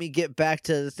for letting me get back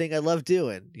to the thing I love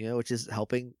doing, which is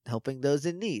helping those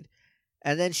in need."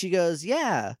 And then she goes,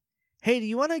 "Yeah, hey, do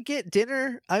you want to get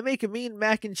dinner? I make a mean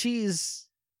mac and cheese."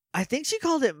 I think she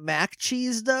called it mac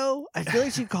cheese, though. I feel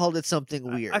like she called it something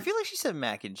weird. I feel like she said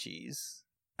mac and cheese.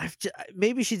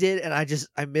 Maybe she did, and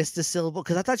I missed a syllable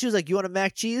because I thought she was like, "You want a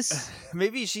mac cheese?"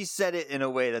 Maybe she said it in a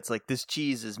way that's like, "This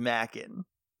cheese is mackin'."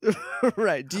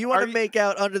 Right. Do you want to make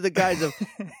out under the guise of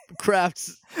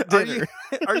Kraft's dinner?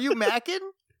 Are you mackin'?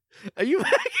 Are you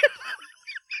mackin'?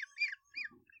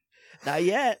 Not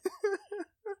yet.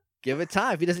 Give it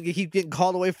time. If he doesn't keep getting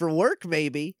called away for work,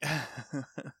 maybe.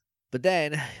 But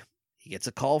then he gets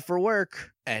a call for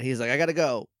work, and he's like, "I gotta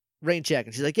go. Rain check."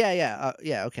 And she's like, yeah,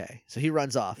 okay. So he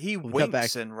runs off. He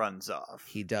winks and runs off.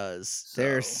 He does.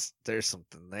 So. There's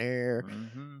something there.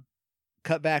 Mm-hmm.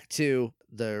 Cut back to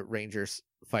the Rangers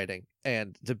fighting,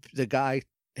 and the guy,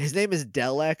 his name is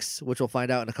Del-Ex, which we'll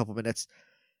find out in a couple minutes.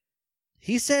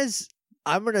 He says,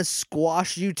 "I'm gonna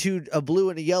squash you two, a blue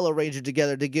and a yellow ranger,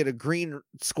 together to get a green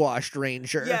squashed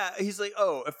ranger." Yeah, he's like,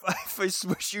 "Oh, if I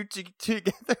smush you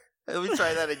together." Let me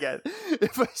try that again.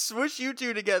 If I smush you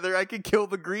two together, I can kill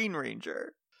the Green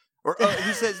Ranger. Or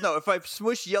he says, no, if I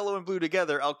smush yellow and blue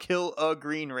together, I'll kill a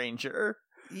Green Ranger.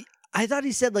 I thought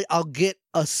he said, like, I'll get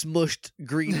a smushed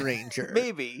Green Ranger.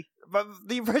 Maybe. But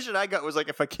the impression I got was, like,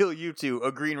 if I kill you two,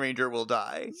 a Green Ranger will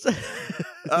die. It's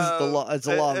the law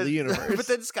of the universe. But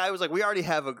then Sky was like, we already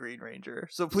have a Green Ranger,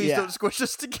 so please don't squish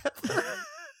us together.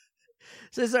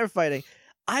 So they start fighting.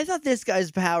 I thought this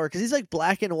guy's power, because he's like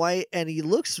black and white, and he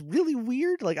looks really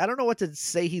weird. Like, I don't know what to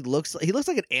say. He looks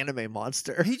like an anime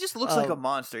monster. He just looks like a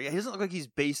monster. Yeah, he doesn't look like he's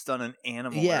based on an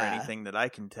animal or anything that I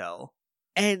can tell.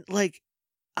 And like,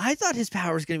 I thought his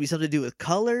power was going to be something to do with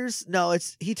colors. No,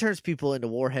 he turns people into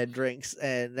warhead drinks,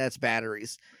 and that's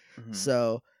batteries. Mm-hmm.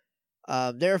 So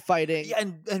they're fighting. Yeah,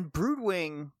 and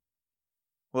Broodwing.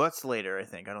 Well, that's later, I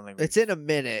think. I don't think it's in a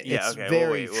minute. Yeah, it's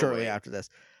very shortly after this.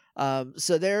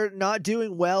 So they're not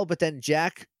doing well, but then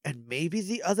Jack and maybe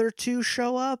the other two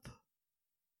show up.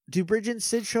 Do Bridget and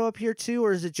Sid show up here too,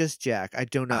 or is it just Jack? I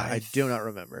don't know. I do not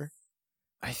remember.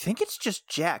 I think it's just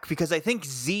Jack, because I think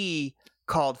Z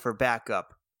called for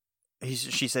backup.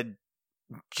 She said,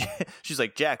 she's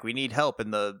like, "Jack, we need help in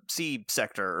the C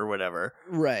sector or whatever."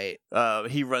 Right.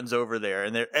 He runs over there,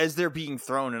 and as they're being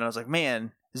thrown, and I was like,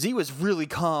 man, Z was really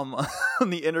calm on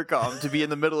the intercom to be in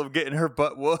the middle of getting her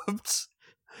butt whooped.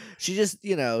 She just,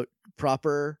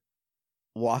 proper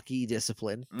walkie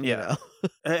discipline. Yeah.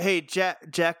 Hey,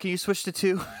 Jack, can you switch to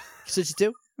 2? Switch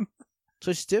to 2?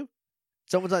 Switch to 2?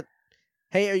 Someone's on.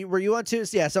 Hey, were you on 2?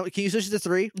 Yeah, so can you switch to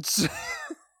 3?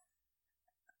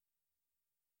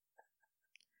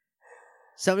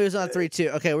 Somebody was on 3 too.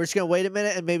 Okay, we're just gonna wait a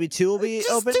minute, and maybe 2 will be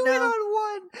open now. Just do it on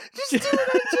 1. Just do it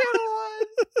on channel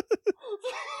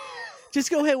 1. Just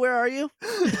go. Hey, where are you?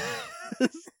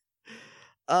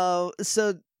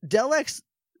 So Del-Ex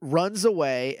runs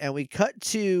away, and we cut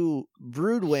to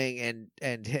Broodwing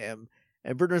and him.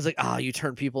 And Broodwing's like, "Oh, you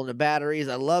turn people into batteries.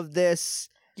 I love this."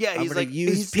 Yeah, I'm going to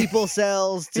use people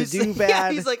cells to do bad.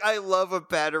 Yeah, he's like, I love a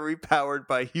battery powered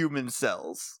by human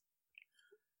cells.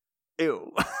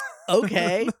 Ew.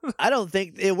 Okay. I don't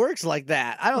think it works like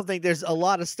that. I don't think there's a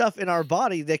lot of stuff in our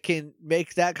body that can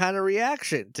make that kind of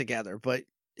reaction together, but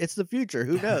it's the future.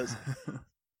 Who knows?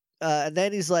 And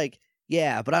then he's like,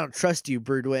 yeah, but I don't trust you,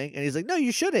 Broodwing. And he's like, no,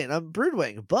 you shouldn't. I'm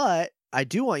Broodwing, but I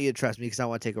do want you to trust me because I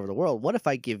want to take over the world. What if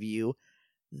I give you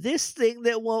this thing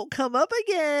that won't come up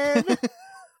again?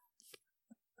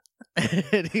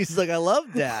 And he's like, I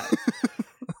love that.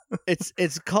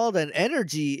 It's called an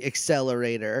energy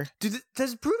accelerator.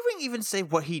 Does Broodwing even say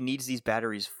what he needs these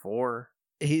batteries for?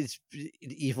 He's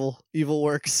evil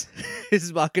works.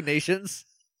 His machinations.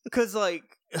 Because, like,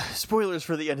 spoilers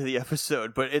for the end of the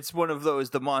episode, but it's one of those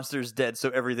the monster's dead, so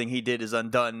everything he did is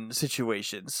undone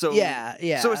situations. So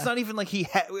yeah. So it's not even like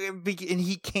and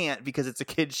he can't, because it's a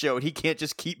kid's show, and he can't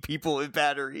just keep people in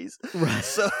batteries. Right.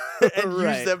 So and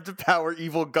use them to power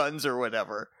evil guns or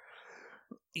whatever.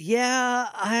 Yeah,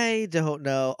 I don't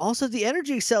know. Also, the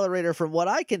energy accelerator, from what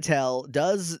I can tell,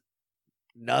 does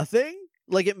nothing.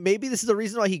 Like, maybe this is the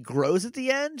reason why he grows at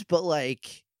the end, but,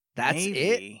 like, that's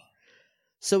it.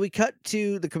 So we cut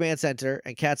to the command center,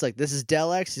 and Kat's like, this is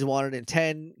Del-Ex. He's wanted in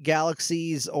 10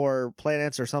 galaxies or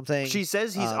planets or something. She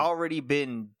says he's already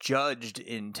been judged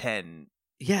in 10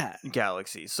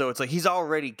 galaxies. So it's like he's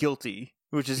already guilty,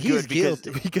 which is good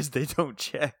because they don't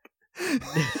check.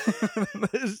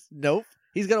 Nope.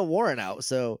 He's got a warrant out,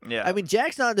 so... Yeah. I mean,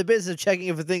 Jack's not in the business of checking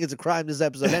if a thing is a crime this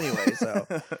episode anyway, so...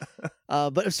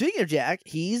 But speaking of Jack,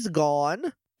 he's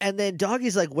gone, and then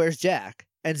Doggy's like, where's Jack?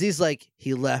 And Z's like,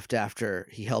 he left after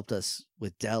he helped us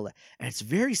with Della. And it's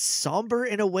very somber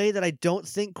in a way that I don't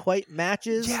think quite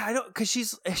matches. Yeah, I don't... Because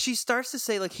she starts to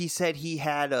say, like, he said he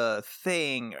had a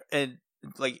thing, and...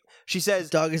 Like, she says...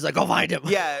 Doggy's like, go find him.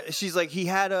 Yeah, she's like, he's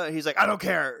like, I don't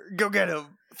care. Go get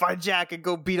him. Find Jack and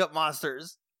go beat up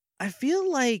monsters. I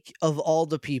feel like, of all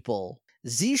the people,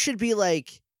 Z should be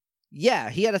like, yeah,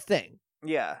 he had a thing.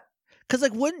 Yeah. Because,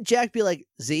 like, wouldn't Jack be like,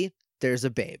 Z, there's a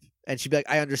babe. And she'd be like,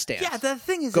 I understand. Yeah, the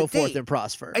thing is, go forth and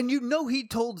prosper. And he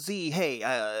told Z, hey,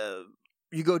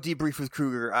 you go debrief with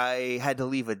Kruger. I had to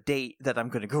leave a date that I'm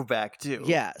going to go back to.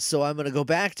 Yeah, so I'm going to go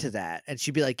back to that. And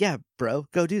she'd be like, yeah, bro,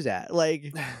 go do that.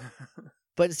 Like,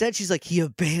 but instead she's like, he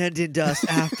abandoned us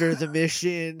after the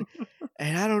mission.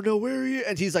 And I don't know where he is.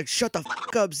 And he's like, shut the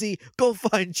fuck up, Z. Go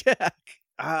find Jack.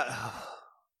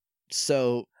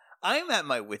 So... I'm at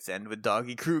my wit's end with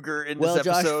Doggy Kruger in this episode.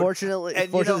 Well, Josh, fortunately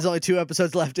there's only 2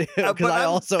 episodes left to him, because I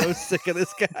also was sick of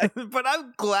this guy. But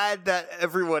I'm glad that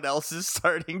everyone else is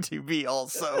starting to be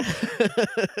also.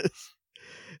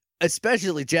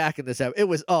 Especially Jack in this episode.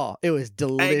 It was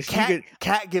delicious.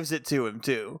 Kat gives it to him,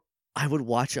 too. I would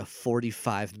watch a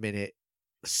 45-minute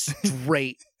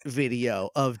straight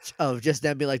video of just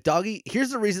them being like, Doggy,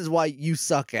 here's the reasons why you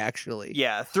suck, actually.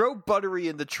 Yeah, throw Buttery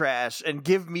in the trash and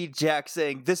give me Jack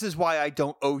saying, this is why I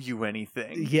don't owe you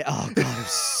anything. Yeah, oh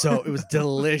god, it was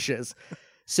delicious.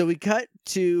 So we cut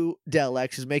to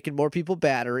Del-Ex, who's making more people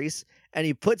batteries, and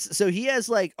he has,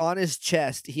 like, on his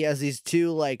chest, he has these 2,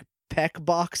 like, Peck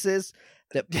boxes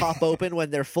that pop open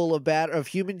when they're full of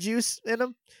human juice in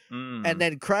them. And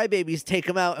then crybabies take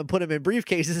them out and put them in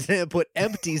briefcases and then put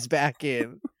empties back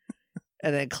in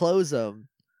and then close them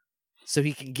so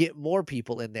he can get more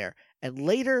people in there. And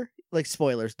later, like,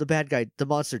 spoilers, the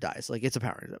monster dies. Like, it's a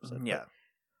Power Rangers episode. Yeah.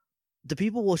 The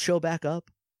people will show back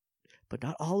up, but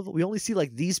not all of them. We only see,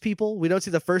 like, these people. We don't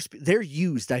see the first. They're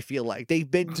used, I feel like.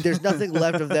 There's nothing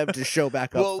left of them to show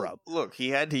back up from. Look, he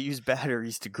had to use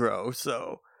batteries to grow,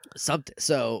 so...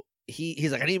 So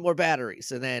he's like, I need more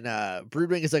batteries. And then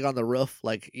Broodwing is like on the roof,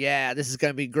 like, yeah, this is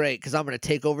gonna be great because I'm gonna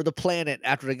take over the planet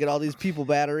after I get all these people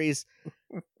batteries.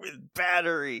 With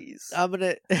batteries, I'm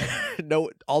gonna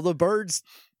all the birds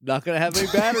not gonna have any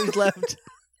batteries left.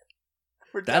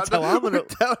 We're down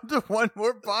to 1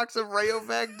 more box of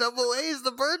Rayovac AA's.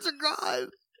 The birds are gone.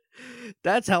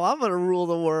 That's how I'm gonna rule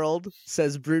the world,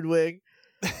 says Broodwing.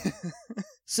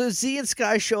 So Z and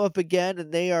Sky show up again,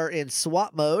 and they are in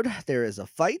SWAT mode. There is a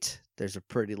fight. There's a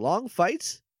pretty long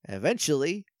fight.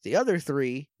 Eventually, the other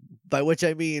 3, by which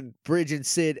I mean Bridge and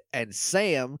Sid and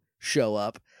Sam, show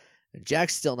up. And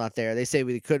Jack's still not there. They say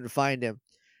we couldn't find him.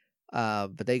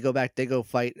 But they go back. They go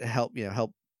fight, help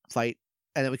fight.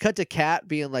 And then we cut to Kat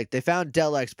being like, they found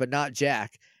Del-Ex, but not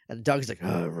Jack. And Doug's like,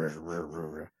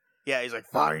 yeah, he's like,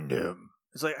 find him.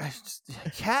 It's like,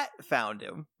 Kat found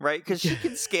him, right? Because she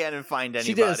can scan and find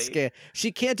anybody. She does scan.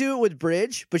 She can't do it with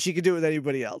Bridge, but she can do it with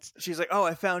anybody else. She's like, oh,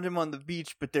 I found him on the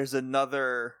beach, but there's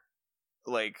another,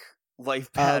 like,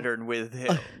 life pattern with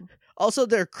him. Also,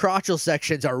 their crotchal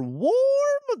sections are warm.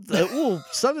 Ooh,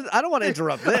 something. I don't want to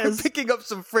interrupt this. I'm picking up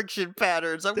some friction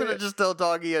patterns. I'm gonna just tell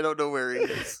Doggy I don't know where he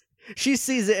is. She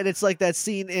sees it, and it's like that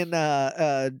scene in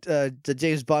the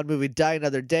James Bond movie Die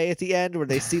Another Day at the end, where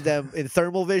they see them in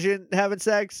thermal vision having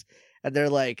sex, and they're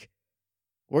like,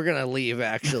 "We're gonna leave."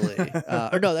 Actually,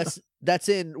 or no, that's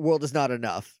in World Is Not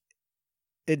Enough.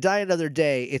 In Die Another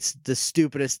Day, it's the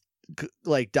stupidest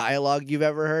like dialogue you've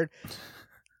ever heard.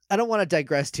 I don't want to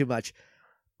digress too much,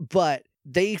 but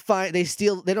they don't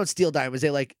steal diamonds. They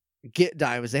like get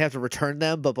diamonds. They have to return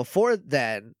them. But before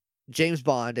then, James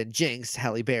Bond and Jinx,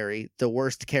 Halle Berry, the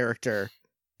worst character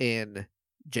in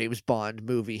James Bond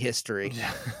movie history,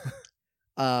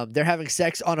 they're having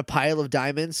sex on a pile of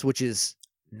diamonds, which is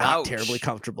not terribly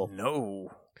comfortable.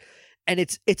 No. And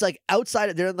it's like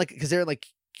outside. They're in like, because they're in like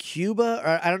Cuba,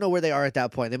 or I don't know where they are at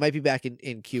that point. They might be back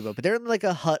in Cuba, but they're in like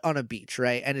a hut on a beach,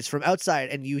 right? And it's from outside,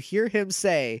 and you hear him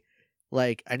say,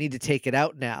 like, "I need to take it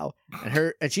out now,"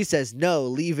 and she says, "No,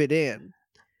 leave it in."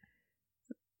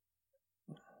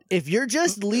 If you're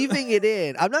just leaving it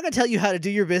in, I'm not gonna tell you how to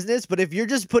do your business, but if you're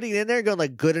just putting it in there and going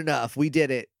like, "Good enough, we did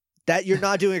it," that you're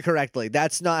not doing it correctly.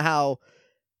 That's not how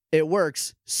it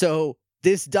works. So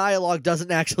this dialogue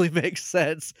doesn't actually make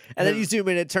sense. And then you zoom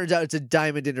in, it turns out it's a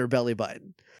diamond in her belly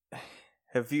button.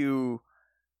 Have you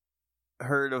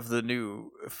heard of the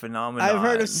new phenomenon? I've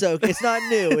heard of soak. It's not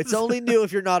new. It's only new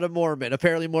if you're not a Mormon.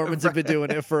 Apparently Mormons have been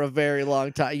doing it for a very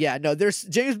long time. Yeah, no, there's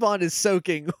James Bond is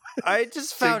soaking. I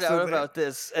just found out about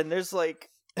this, and there's like...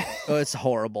 Oh, it's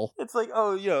horrible. It's like,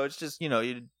 it's just,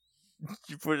 you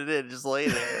put it in, just lay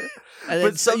there. And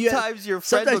but sometimes your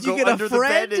friend will go under the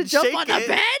bed and jump shake on the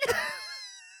bed?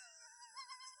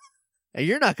 And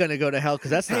you're not going to go to hell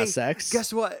because that's not sex.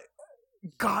 Guess what?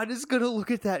 God is going to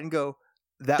look at that and go,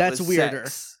 that's was weirder.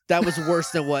 Sex. That was worse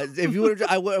than what. If you would have,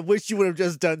 I wish you would have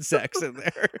just done sex in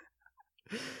there.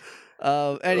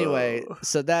 Anyway,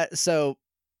 so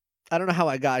I don't know how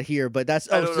I got here, but that's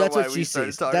what she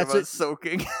sees. That's about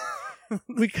soaking.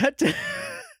 We cut to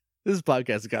this podcast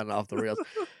has gotten off the rails.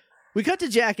 We cut to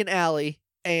Jack and Allie,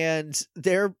 and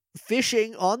they're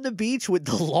fishing on the beach with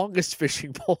the longest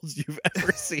fishing poles you've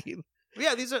ever seen.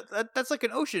 Yeah, that's like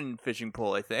an ocean fishing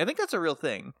pole. I think that's a real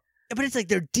thing. But it's like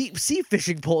they're deep sea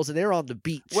fishing poles, and they're on the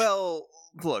beach. Well,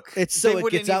 look, it's so it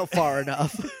gets out far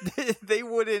enough. They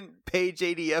wouldn't pay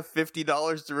JDF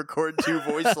 $50 to record 2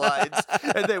 voice lines,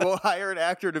 and they won't hire an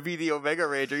actor to be the Omega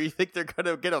Ranger. You think they're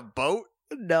gonna get a boat?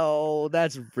 No,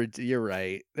 you're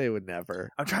right. They would never.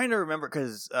 I'm trying to remember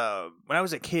because when I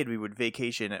was a kid, we would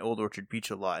vacation at Old Orchard Beach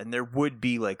a lot, and there would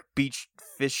be like beach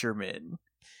fishermen.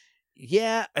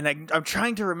 Yeah, and I'm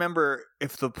trying to remember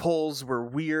if the poles were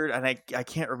weird, and I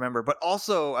can't remember. But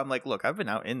also, I'm like, look, I've been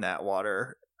out in that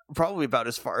water, probably about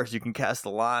as far as you can cast a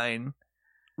line.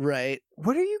 Right.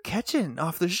 What are you catching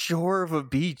off the shore of a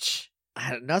beach?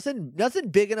 Nothing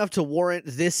big enough to warrant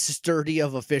this sturdy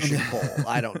of a fishing pole.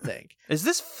 I don't think. Is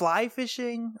this fly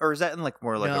fishing, or is that in like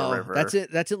more like a river?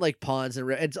 That's in like ponds and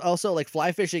it's also like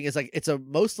fly fishing is like it's a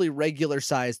mostly regular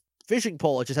sized fishing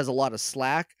pole. It just has a lot of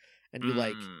slack. And you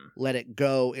like let it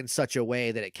go in such a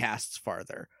way that it casts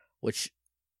farther, which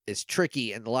is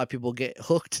tricky, and a lot of people get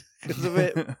hooked because of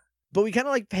it. But we kind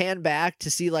of like pan back to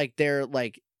see like their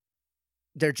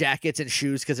jackets and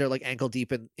shoes because they're like ankle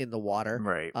deep in the water,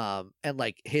 right? And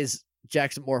like his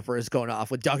Jackson Morpher is going off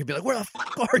with Doggy, be like, "Where the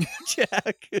fuck are you,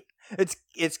 Jack?"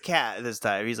 It's Cat this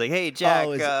time. He's like, "Hey, Jack,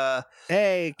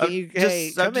 hey,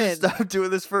 come in. I'm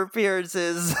doing this for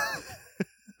appearances."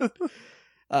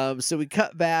 So we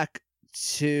cut back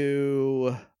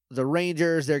to the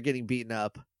Rangers. They're getting beaten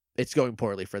up. It's going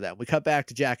poorly for them. We cut back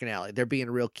to Jack and Allie. They're being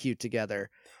real cute together.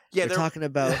 Yeah, they're talking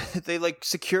about they like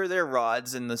secure their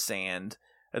rods in the sand,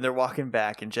 and they're walking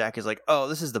back. And Jack is like, "Oh,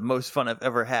 this is the most fun I've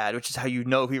ever had," which is how you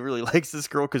know he really likes this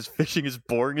girl because fishing is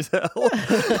boring as hell.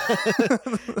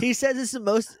 He says it's the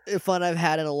most fun I've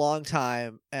had in a long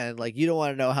time, and like you don't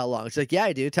want to know how long. She's like, "Yeah,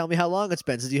 I do. Tell me how long it's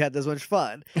been since you had this much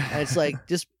fun." And it's like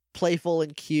just playful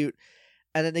and cute.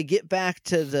 And then they get back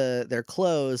to their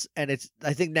clothes, and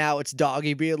I think now it's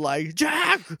Doggy being like,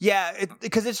 "Jack!" Yeah,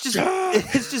 because it's just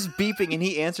beeping, and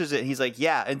he answers it. And he's like,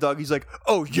 "Yeah," and Doggy's like,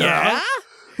 "Oh yeah,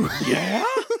 yeah."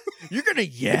 You're gonna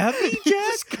yeah me,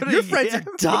 Jack? Your friends are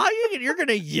dying, and you're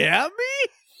gonna yeah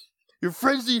me? Your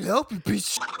friends need help, you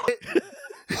piece of shit.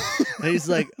 And he's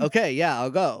like, "Okay, yeah, I'll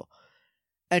go."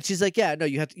 And she's like, "Yeah, no,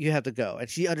 you have to go." And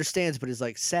she understands, but is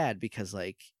like sad because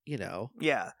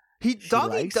yeah.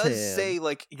 Doggy does say,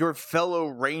 like, your fellow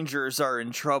Rangers are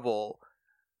in trouble.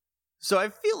 So I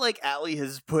feel like Allie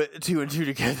has put 2 and 2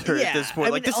 together at this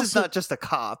point. This is not just a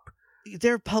cop.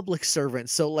 They're public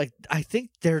servants, so, like, I think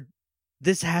they're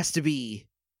this has to be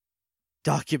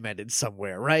documented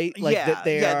somewhere, right? Like like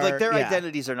their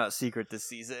identities are not secret this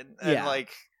season, and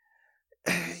like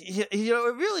you know,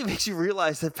 it really makes you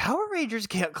realize that Power Rangers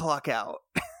can't clock out.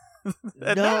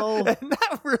 and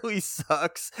that really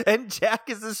sucks. And Jack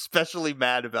is especially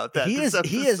mad about that. He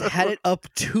has had it up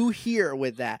to here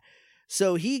with that.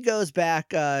 So he goes back.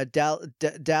 Daleks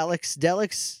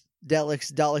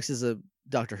is a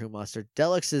Doctor Who monster.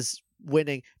 Daleks is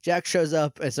winning. Jack shows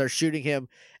up and starts shooting him,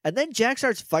 and then Jack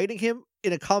starts fighting him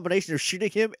in a combination of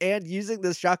shooting him and using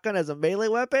the shotgun as a melee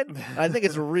weapon. I think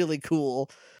it's really cool.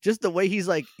 Just the way he's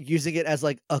like using it as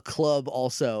like a club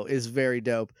also is very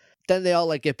dope. Then they all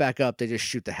like get back up. They just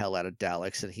shoot the hell out of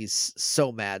Daleks, and he's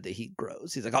so mad that he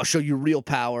grows. He's like, "I'll show you real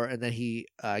power," and then he,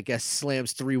 I guess,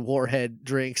 slams 3 warhead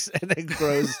drinks and then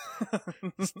grows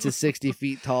to 60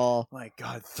 feet tall. My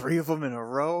God, 3 of them in a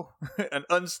row! An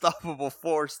unstoppable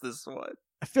force. This one.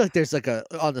 I feel like there's like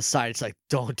on the side. It's like,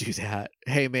 don't do that.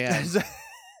 Hey man,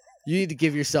 you need to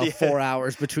give yourself 4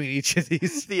 hours between each of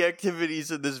these. The activities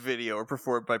in this video are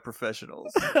performed by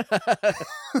professionals.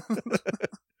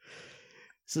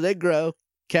 So they grow.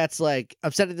 Kat's like,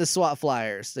 I'm sending the SWAT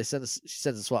flyers. She sends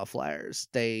the SWAT flyers.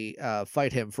 They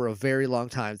fight him for a very long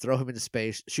time, throw him into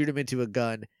space, shoot him into a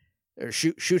gun, or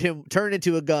shoot him, turn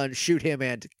into a gun, shoot him,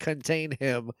 and contain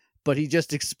him, but he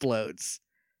just explodes.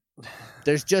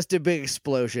 There's just a big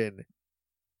explosion.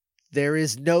 There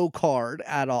is no card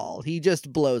at all. He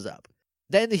just blows up.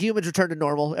 Then the humans return to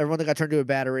normal. Everyone that got turned to a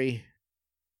battery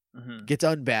gets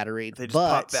unbatteried. They just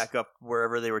pop back up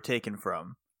wherever they were taken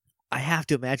from. I have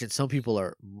to imagine some people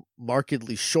are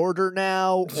markedly shorter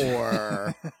now,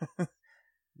 or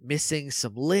missing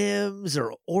some limbs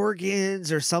or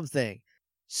organs or something.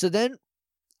 So then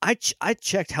I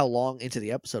checked how long into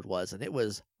the episode was, and it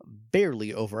was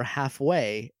barely over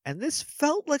halfway. And this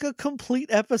felt like a complete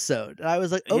episode. And I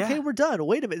was like, okay, we're done.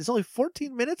 Wait a minute. It's only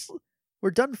 14 minutes.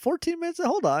 We're done 14 minutes?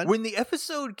 Hold on. When the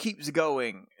episode keeps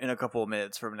going in a couple of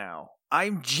minutes from now,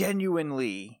 I'm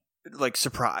genuinely like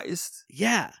surprised.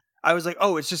 Yeah. I was like,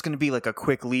 oh, it's just going to be like a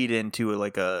quick lead into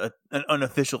like an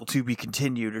unofficial to be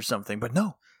continued or something. But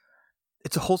no,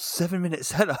 it's a whole 7-minute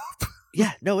setup.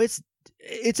 Yeah, no, it's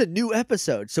a new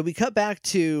episode. So we cut back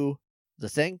to the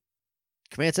thing,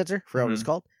 command center, forgot what it's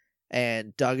called.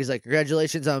 And Doggy's like,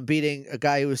 congratulations on beating a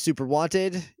guy who was super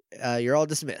wanted. You're all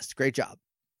dismissed. Great job.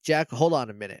 Jack, hold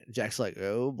on a minute. And Jack's like,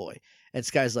 oh boy. And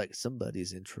Sky's like,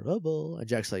 somebody's in trouble. And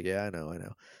Jack's like, yeah, I know.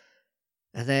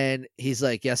 And then he's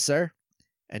like, yes, sir.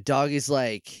 And Doggy's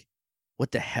like,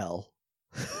 what the hell?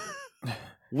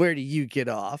 Where do you get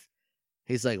off?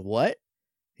 He's like, what?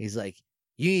 He's like,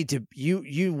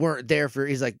 you weren't there for,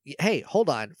 he's like, hey, hold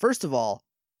on. First of all,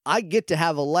 I get to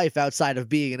have a life outside of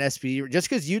being an SPD. Just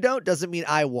because you don't doesn't mean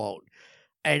I won't.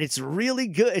 And it's really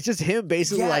good. It's just him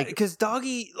basically like, because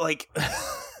Doggy like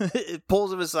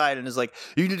pulls him aside and is like,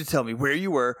 you need to tell me where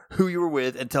you were, who you were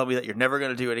with, and tell me that you're never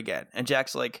going to do it again. And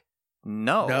Jack's like,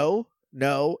 No,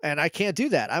 and I can't do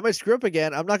that. I might screw up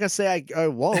again. I'm not going to say I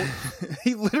won't.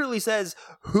 He literally says,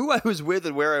 who I was with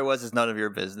and where I was is none of your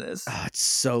business. Oh, it's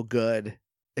so good.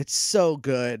 It's so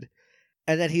good.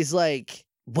 And then he's like,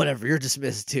 whatever, you're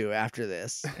dismissed too after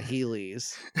this. And he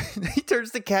leaves. He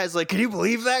turns to Kat, like, can you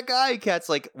believe that guy? Kat's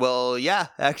like, well, yeah,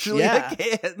 actually I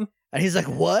can. And he's like,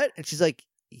 what? And she's like,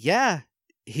 yeah.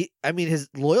 His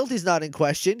loyalty's not in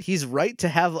question. He's right to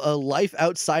have a life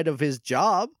outside of his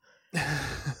job.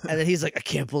 And then he's like, I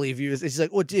can't believe you. And she's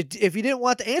like, well, if you didn't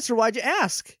want the answer, why'd you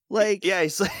ask? Like, yeah,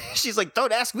 she's like,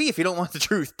 don't ask me if you don't want the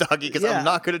truth, Doggy, because I'm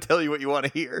not going to tell you what you want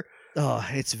to hear. Oh,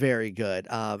 it's very good.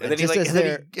 And then he's like,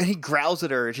 and he growls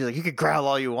at her, and she's like, you can growl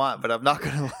all you want, but I'm not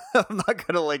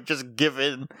gonna like just give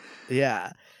in.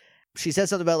 Yeah. She says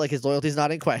something about like his loyalty's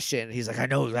not in question. He's like, I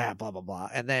know that, blah blah blah.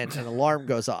 And then an alarm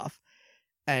goes off,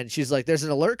 and she's like, there's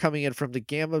an alert coming in from the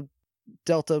Gamma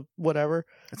Delta, whatever.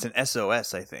 It's an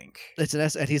SOS, I think. It's an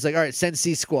S, and he's like, all right, send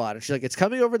C Squad. And she's like, it's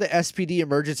coming over the SPD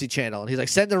emergency channel. And he's like,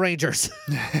 send the Rangers.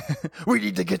 We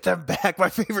need to get them back, my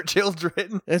favorite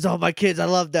children. It's all my kids. I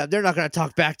love them. They're not going to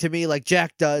talk back to me like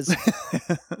Jack does.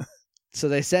 So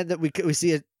they send that. We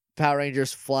see Power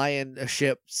Rangers flying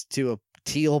ships to a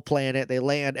teal planet. They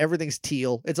land. Everything's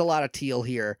teal. It's a lot of teal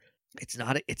here. It's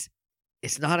not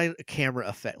a camera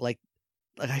effect. Like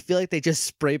I feel like they just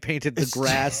spray painted the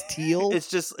grass teal. It's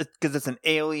just because it's an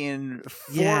alien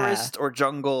forest or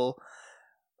jungle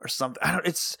or something. I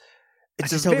just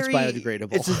hope it's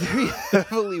biodegradable. It's a very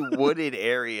heavily wooded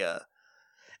area.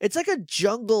 It's like a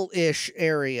jungle-ish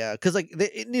area because like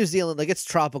in New Zealand, like it's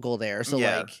tropical there, so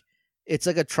like it's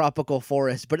like a tropical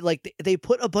forest. But like they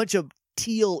put a bunch of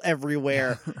teal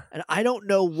everywhere, and I don't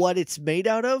know what it's made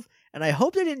out of. And I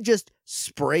hope they didn't just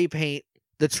spray paint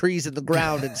the trees and the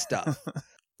ground and stuff.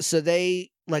 So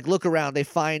they like look around, they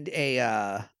find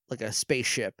a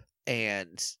spaceship,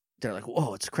 and they're like,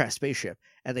 "Whoa, it's a crashed spaceship!"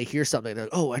 And they hear something. They're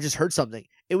like, "Oh, I just heard something."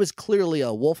 It was clearly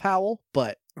a wolf howl,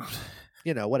 but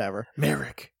whatever.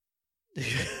 Merrick,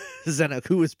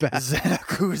 Xenoku is back.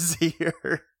 Xenoku's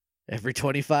here. Every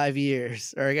 25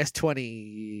 years, or I guess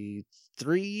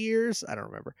 23 years. I don't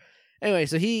remember. Anyway,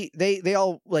 so they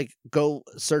all like go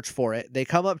search for it. They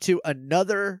come up to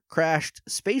another crashed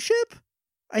spaceship,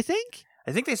 I think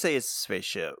they say it's a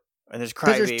spaceship. And there's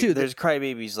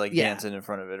crybabies like dancing in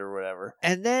front of it or whatever.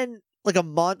 And then like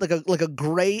a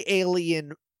gray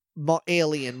alien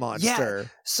monster. Yeah.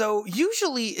 So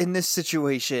usually in this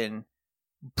situation,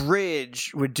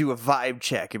 Bridge would do a vibe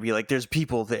check and be like, "There's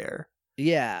people there."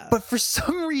 Yeah. But for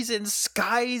some reason,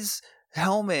 Sky's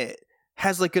helmet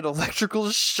has like an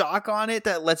electrical shock on it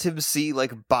that lets him see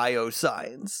like bio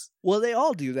signs. Well, they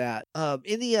all do that.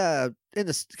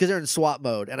 Because they're in SWAT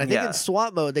mode, and I think in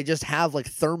SWAT mode they just have like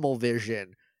thermal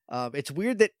vision. It's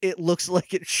weird that it looks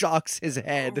like it shocks his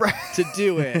head to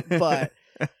do it, but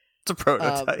it's a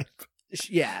prototype.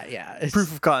 Yeah. It's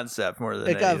proof of concept more than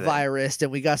anything. It got virused,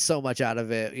 and we got so much out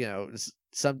of it.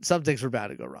 Some things were bound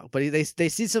to go wrong, but they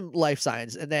see some life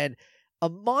signs, and then a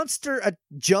monster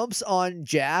jumps on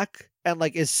Jack and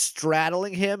like is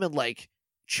straddling him and like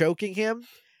choking him,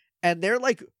 and they're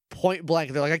like point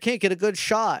blank. They're like, "I can't get a good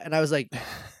shot," and I was like,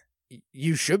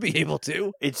 "You should be able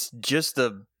to." It's just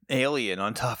a alien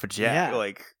on top of Jack. Yeah.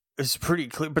 Like it's pretty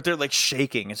clear, but they're like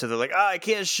shaking, and so they're like, I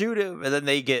can't shoot him," and then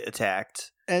they get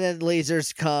attacked. And then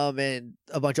lasers come and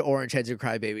a bunch of orange heads and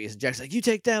crybabies. And Jack's like, "You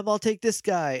take them, I'll take this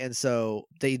guy." And so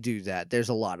they do that. There's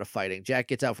a lot of fighting. Jack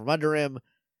gets out from under him.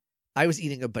 I was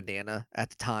eating a banana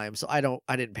at the time, so I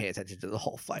didn't pay attention to the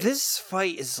whole fight. This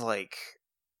fight is like,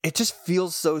 it just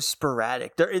feels so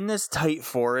sporadic. They're in this tight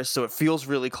forest, so it feels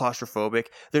really claustrophobic.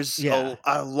 There's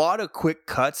a lot of quick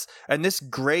cuts, and this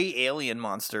gray alien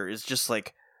monster is just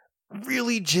like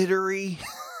really jittery.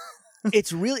 And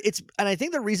I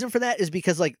think the reason for that is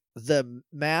because like the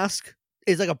mask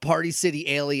is like a Party City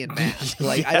alien mask.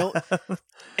 Like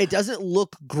it doesn't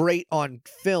look great on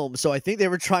film, so I think they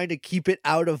were trying to keep it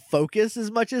out of focus as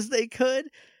much as they could.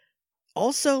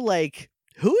 Also, like,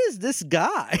 who is this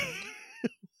guy?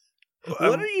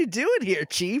 What are you doing here,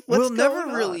 Chief? We'll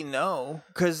never really know,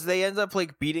 because they end up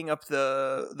like beating up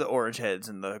the orange heads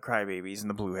and the crybabies and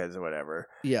the blue heads or whatever.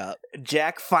 Yeah.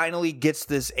 Jack finally gets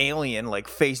this alien like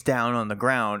face down on the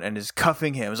ground and is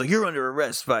cuffing him. He's like, "You're under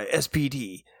arrest by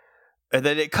SPD." And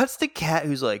then it cuts to Cat,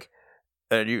 who's like,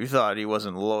 "And you thought he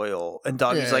wasn't loyal." And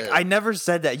Doggy's like, "I never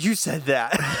said that. You said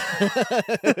that."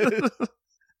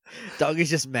 Doggy's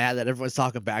just mad that everyone's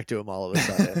talking back to him all of a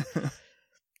sudden.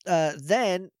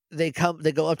 Then they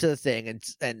go up to the thing,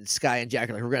 and Sky and Jack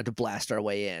are like, "We're gonna have to blast our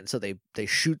way in." So they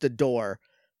shoot the door,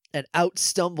 and out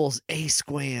stumbles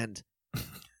A-Squand.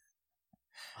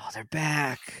 Oh, they're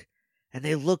back, and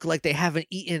they look like they haven't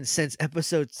eaten since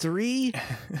episode 3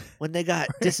 when they got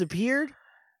disappeared.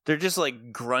 They're just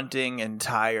like grunting and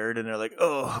tired, and they're like,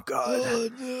 "Oh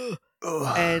God!" Oh,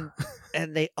 no.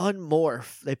 And they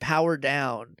unmorph. They power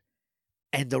down,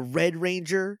 and the Red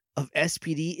Ranger of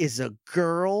SPD is a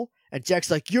girl. And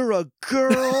Jack's like, "You're a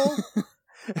girl?"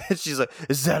 And she's like,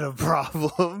 "Is that a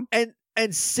problem?"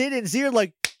 And Sid and Z are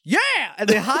like, "Yeah!" And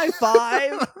they high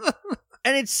five.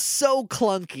 And it's so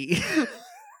clunky.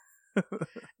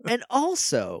 And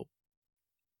also,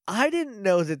 I didn't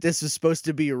know that this was supposed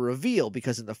to be a reveal,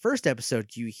 because in the first episode,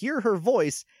 you hear her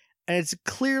voice, and it's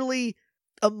clearly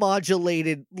a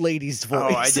modulated lady's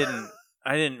voice. Oh,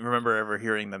 I didn't remember ever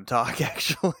hearing them talk,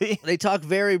 actually. They talk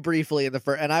very briefly in the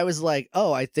first, and I was like,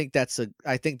 "Oh, I think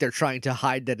they're trying to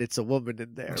hide that it's a woman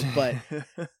in there." But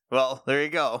well, there you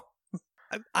go.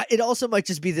 It also might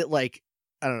just be that, like,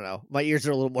 I don't know, my ears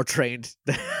are a little more trained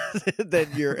than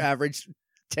your average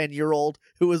 10-year-old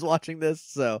who was watching this.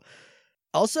 So,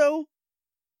 also,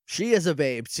 she is a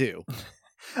babe too.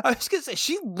 I was gonna say,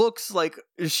 she looks like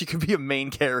she could be a main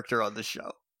character on the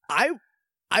show. I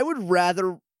would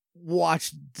rather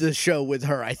watch the show with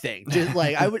her. I think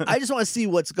I just want to see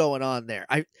what's going on there.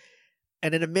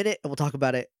 And in a minute, and we'll talk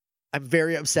about it, I'm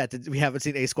very upset that we haven't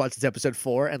seen A-Squad since episode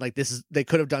 4, and like they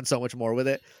could have done so much more with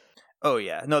it. Oh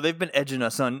yeah, no, they've been edging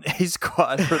us on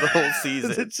A-Squad for the whole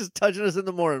season. It's just touching us in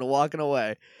the morning and walking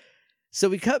away. So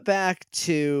we cut back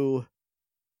to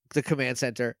the command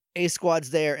center.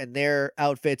 A-Squad's there in their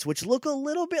outfits, which look a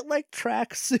little bit like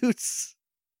track suits.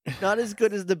 Not as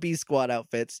good as the B-Squad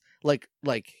outfits, like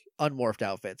unmorphed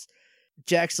outfits.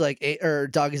 Jack's like,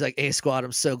 Doggy's like, "A-Squad,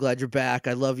 I'm so glad you're back.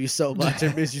 I love you so much.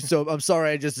 I miss you so. I'm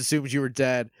sorry, I just assumed you were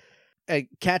dead." And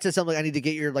Cat said something like, "I need to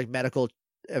get your like medical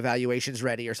evaluation's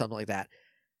ready or something like that.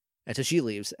 And so she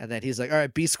leaves, and then he's like, all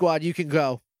right, B Squad, you can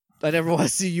go. I never want to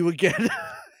see you again.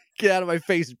 Get out of my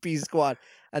face, B Squad.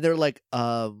 And they're like,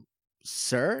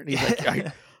 sir? And he's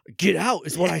like, get out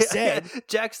is what I said.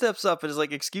 Jack steps up and is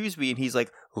like, excuse me. And he's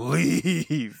like,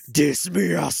 leave.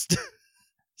 Dismissed.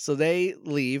 So they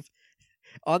leave.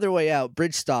 On their way out,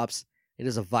 Bridge stops. It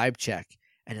is a vibe check.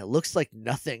 And it looks like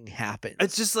nothing happens.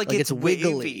 It's just like it's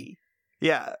wiggly. Wavy.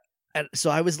 Yeah. And so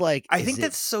I was like, I think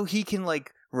that's so he can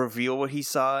like reveal what he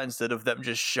saw instead of them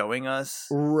just showing us.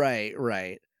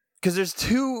 Right. Because there's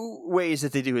two ways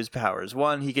that they do his powers.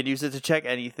 One, he can use it to check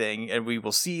anything, and we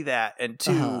will see that. And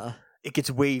two, it gets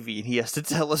wavy, and he has to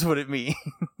tell us what it means.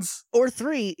 Or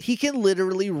three, he can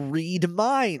literally read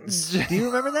minds. Do you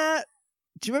remember that?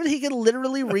 Do you remember that he can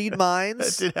literally read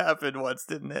minds? That did happen once,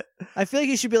 didn't it? I feel like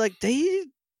he should be like,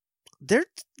 they're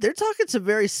talking some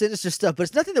very sinister stuff, but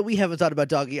it's nothing that we haven't thought about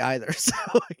Doggy either. So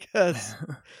I guess.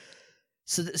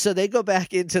 So they go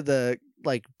back into the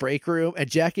like break room, and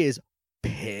Jackie is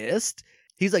pissed.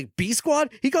 He's like, B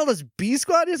Squad? He called us B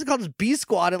Squad? He hasn't called us B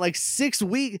Squad in like 6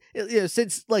 weeks.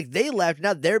 Since like they left.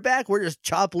 Now they're back. We're just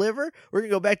chopped liver. We're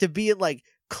gonna go back to being like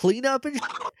cleanup and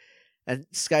shit. And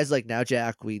Sky's like, now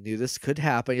Jack, we knew this could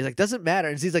happen. He's like, doesn't matter.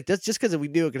 And he's like, that's just because we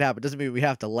knew it could happen doesn't mean we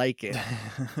have to like it.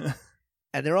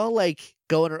 And they're all like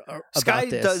going about Sky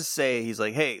this. does say, he's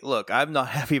like, hey, look, I'm not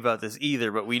happy about this either,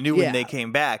 but we knew when they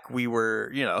came back, we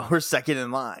were, we're second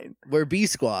in line. We're B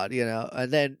Squad,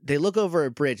 And then they look over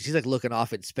at Bridge. He's like looking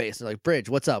off in space. They're like, Bridge,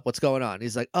 what's up? What's going on?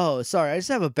 He's like, oh, sorry, I just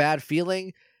have a bad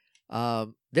feeling.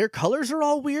 Their colors are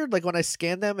all weird. Like when I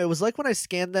scanned them, it was like when I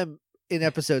scanned them in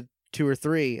episode 2 or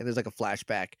 3, and there's like a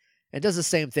flashback. It does the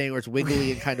same thing where it's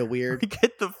wiggly and kind of weird. We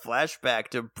get the flashback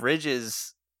to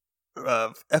Bridge's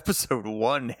episode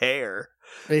 1 hair.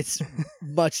 It's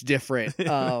much different.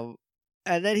 And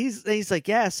then he's like,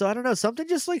 yeah, so I don't know, something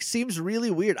just like seems really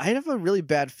weird. I have a really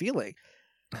bad feeling.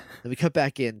 Then we cut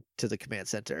back in to the command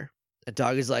center, and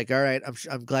Doggy's like, all right,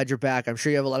 I'm glad you're back. I'm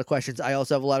sure you have a lot of questions. I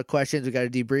also have a lot of questions. We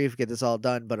got to debrief, get this all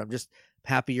done, but I'm just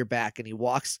happy you're back. And he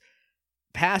walks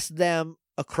past them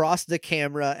across the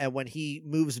camera, and when he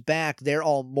moves back, they're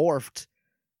all morphed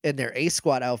in their A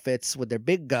Squad outfits with their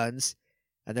big guns.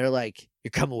 And they're like,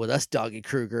 you're coming with us, Doggy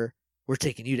Kruger. We're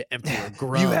taking you to Emperor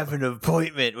Grum. You have an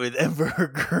appointment with Emperor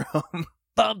Grum.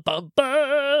 Bum, bum,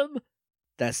 bum.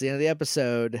 That's the end of the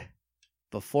episode.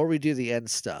 Before we do the end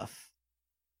stuff,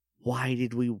 why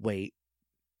did we wait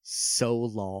so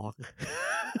long?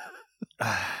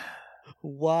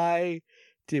 Why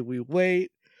did we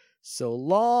wait so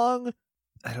long?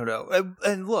 I don't know.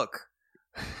 And look,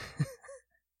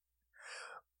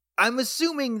 I'm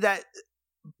assuming that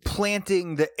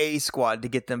planting the A Squad to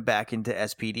get them back into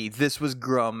SPD, this was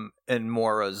Grum and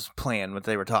Mora's plan, what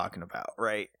they were talking about,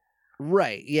 right?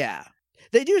 Right, yeah.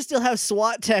 They do still have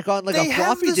SWAT tech on like a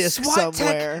floppy disk SWAT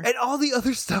somewhere. And all the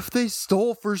other stuff they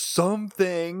stole for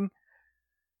something.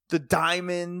 The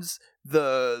diamonds,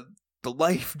 the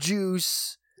life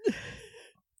juice,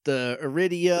 the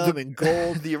iridium and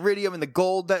gold. The iridium and the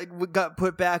gold that got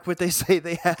put back, what they say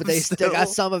they have. But they still got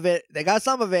some of it. They got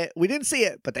some of it. We didn't see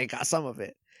it, but they got some of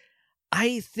it.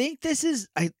 I think this is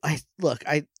I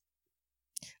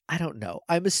don't know.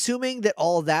 I'm assuming that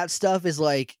all that stuff is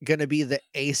like gonna be the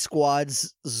A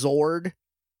Squad's Zord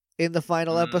in the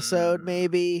final episode,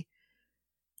 maybe.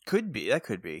 Could be. That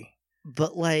could be.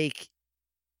 But like,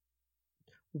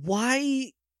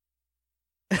 why?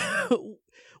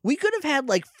 We could have had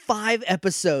like 5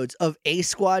 episodes of A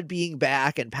Squad being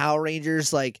back and Power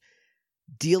Rangers like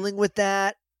dealing with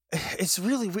that. It's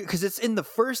really weird because it's in the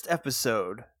first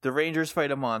episode. The Rangers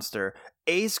fight a monster.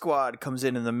 A Squad comes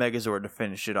in the Megazord to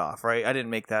finish it off, right? I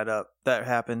didn't make that up. That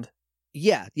happened.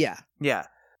 Yeah.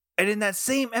 And in that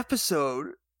same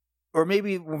episode, or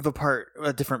maybe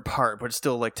a different part, but it's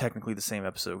still like technically the same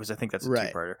episode because I think that's a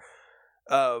two-parter.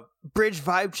 Bridge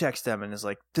vibe checks them and is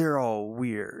like, they're all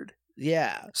weird.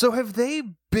 Yeah. So have they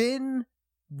been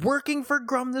working for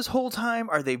Grum this whole time?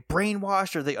 Are they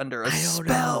brainwashed? Are they under a spell?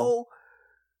 Know.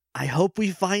 I hope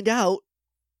we find out.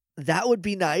 That would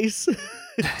be nice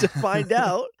to find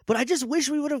out. But I just wish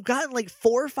we would have gotten like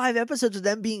 4 or 5 episodes of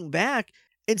them being back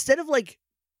instead of like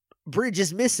Bridge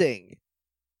is missing.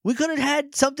 We could have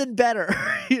had something better,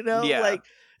 Yeah. Like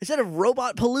instead of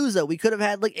Robot Palooza, we could have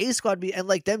had like A Squad and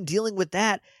like them dealing with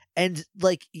that. And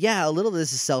like, yeah, a little of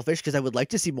this is selfish because I would like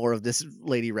to see more of this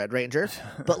Lady Red Ranger.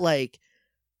 But like,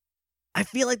 I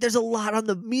feel like there's a lot on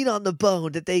the meat on the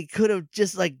bone that they could have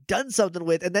just like done something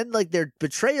with. And then like their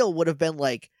betrayal would have been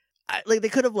like they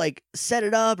could have like set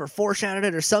it up or foreshadowed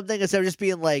it or something instead of just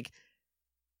being like,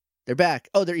 they're back.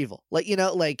 Oh, they're evil. Like,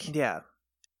 Yeah.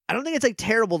 I don't think it's like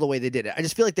terrible the way they did it. I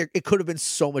just feel like it could have been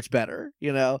so much better,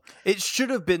 you know? It should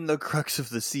have been the crux of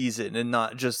the season and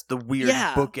not just the weird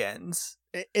bookends.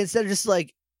 Instead of just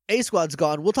like, A-Squad's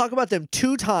gone, we'll talk about them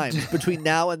 2 times between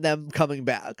now and them coming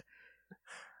back.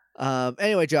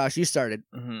 Anyway, Josh, you started.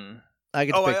 Mm-hmm. I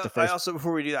get to pick the first. I also,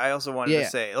 before we do that, I also wanted to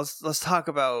say, let's talk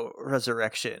about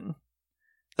Resurrection.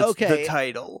 Okay. The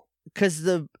title. Because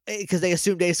they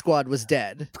assumed A-Squad was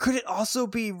dead. Could it also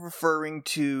be referring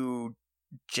to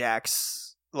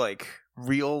Jack's, like,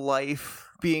 real life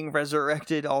being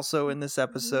resurrected also in this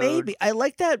episode? Maybe. I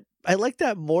like that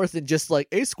more than just, like,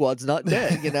 A-Squad's not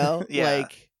dead, you know? Yeah.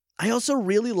 Like, I also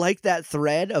really like that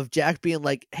thread of Jack being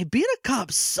like, hey, being a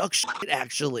cop sucks shit,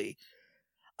 actually.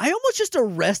 I almost just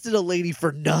arrested a lady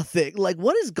for nothing. Like,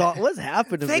 what's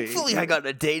happened to me? Thankfully, I got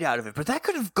a date out of it, but that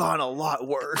could have gone a lot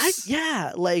worse. I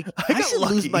should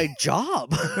lose my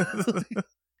job.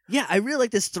 Yeah, I really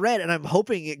like this thread, and I'm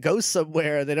hoping it goes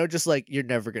somewhere. They don't just like, you're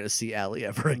never going to see Allie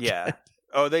ever again. Yeah.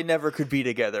 Oh, they never could be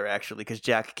together, actually, because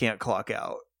Jack can't clock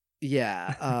out.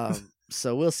 Yeah.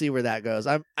 So we'll see where that goes.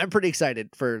 I'm pretty excited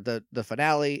for the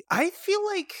finale. I feel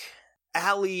like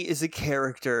Allie is a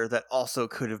character that also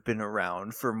could have been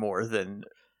around for more than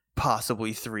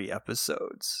possibly 3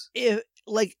 episodes.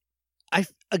 I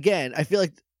feel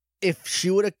like if she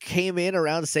would have came in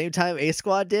around the same time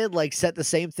A-Squad did, like set the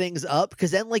same things up,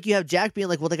 because then like you have Jack being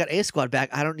like, well, they got A-Squad back,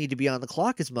 I don't need to be on the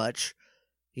clock as much,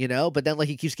 you know? But then like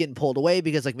he keeps getting pulled away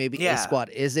because like maybe A-Squad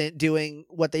isn't doing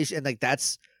what they should, and like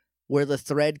that's where the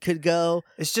thread could go.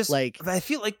 It's just like, I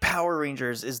feel like Power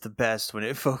Rangers is the best when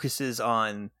it focuses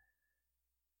on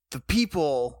the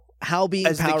people, how being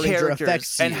a Power Ranger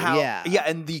affects you,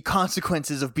 and the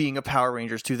consequences of being a Power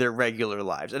Rangers to their regular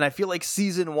lives. And I feel like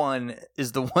season 1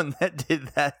 is the one that did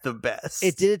that the best.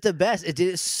 It did it the best. It did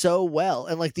it so well.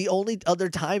 And like the only other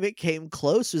time it came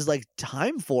close was like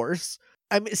Time Force.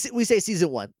 I mean, we say season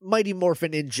 1. Mighty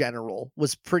Morphin in general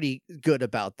was pretty good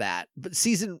about that. But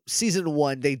season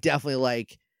 1, they definitely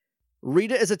like,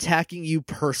 Rita is attacking you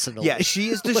personally. Yeah, she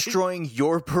is destroying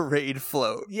your parade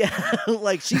float. Yeah,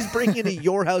 like she's breaking into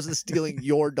your house and stealing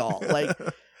your doll. Like,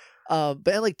 but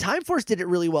like Time Force did it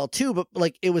really well too. But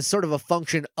like it was sort of a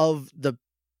function of the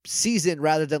season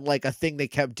rather than like a thing they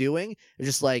kept doing. It's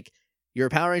just like, you're a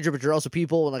Power Ranger, but you're also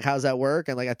people, and like how does that work?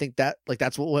 And like I think that like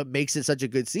that's what makes it such a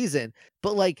good season.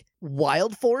 But like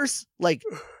Wild Force, like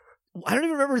I don't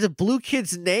even remember the blue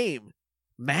kid's name.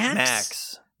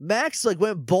 Max like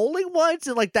went bowling once,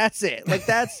 and like that's it. Like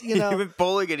that's, you know, he went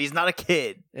bowling and he's not a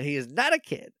kid. And he is not a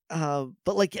kid.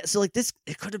 But like so like this,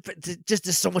 it could have been just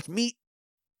there's so much meat.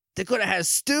 They could have had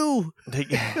stew.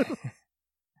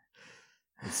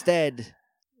 Instead,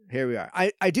 here we are.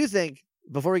 I do think,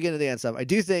 before we get into the end stuff, I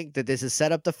do think that this has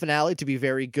set up the finale to be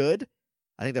very good.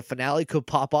 I think the finale could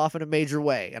pop off in a major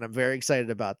way, and I'm very excited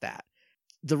about that.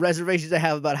 The reservations I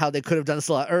have about how they could have done this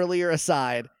a lot earlier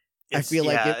aside, I feel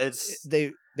like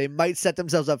they might set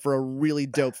themselves up for a really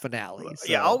dope finale.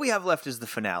 So. Yeah, all we have left is the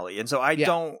finale, and so I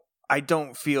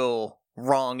don't feel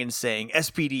wrong in saying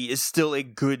SPD is still a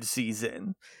good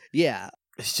season. Yeah,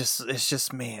 it's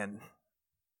just man,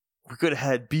 we could have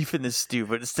had beef in this stew,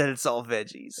 but instead it's all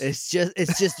veggies.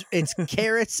 It's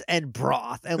carrots and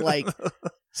broth, and like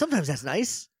sometimes that's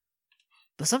nice,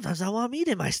 but sometimes I want meat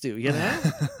in my stew, you know.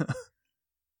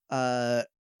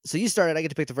 So you started. I get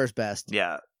to pick the first best.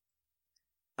 Yeah.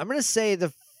 I'm gonna say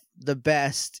the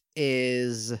best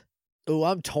is. Oh,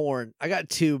 I'm torn. I got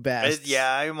 2 bests. Yeah,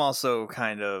 I'm also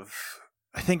kind of.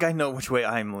 I think I know which way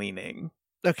I'm leaning.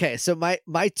 Okay, so my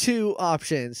 2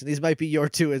 options, and these might be your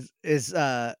 2, is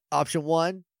option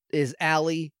 1 is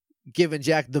Allie giving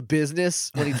Jack the business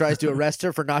when he tries to arrest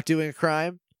her for not doing a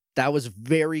crime. That was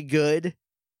very good.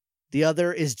 The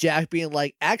other is Jack being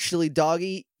like, actually,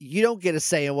 doggy, you don't get a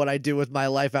say in what I do with my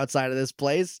life outside of this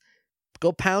place.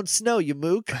 Go pound snow, you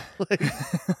mook.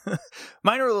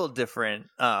 Mine are a little different.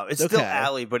 It's still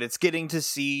Allie, but it's getting to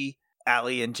see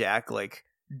Allie and Jack like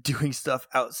doing stuff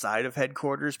outside of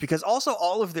headquarters, because also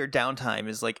all of their downtime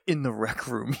is like in the rec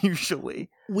room usually.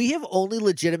 We have only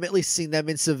legitimately seen them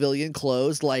in civilian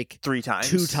clothes like 3 times.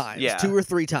 2 times. Yeah. 2 or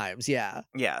 3 times, yeah.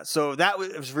 Yeah, so that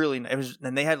was really,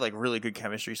 and they had like really good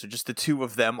chemistry, so just the 2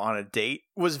 of them on a date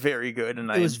was very good, and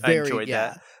I enjoyed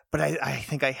that. But I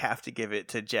think I have to give it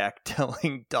to Jack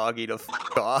telling Doggy to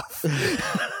fuck off.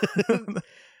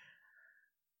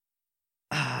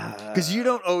 Because you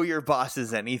don't owe your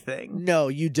bosses anything. No,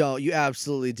 you don't. You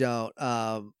absolutely don't.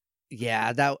 I'm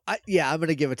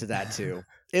gonna give it to that too.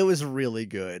 It was really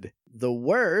good. The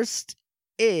worst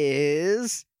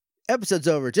is episode's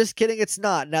over. Just kidding, it's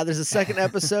not. Now there's a second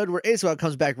episode where A-Squad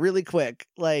comes back really quick.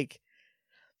 Like,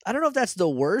 I don't know if that's the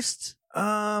worst.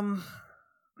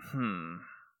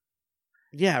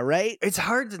 Yeah, right? It's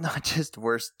hard to not just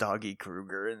worst Doggy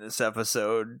Kruger in this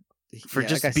episode for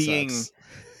just being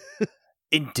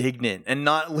indignant and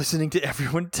not listening to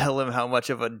everyone tell him how much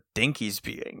of a dink he's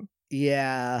being.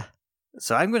 Yeah.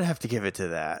 So I'm going to have to give it to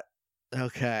that.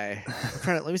 Okay.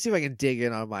 Let me see if I can dig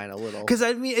in on mine a little. Because,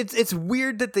 I mean, it's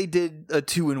weird that they did a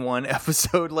 2-in-1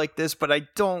 episode like this, but I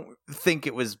don't think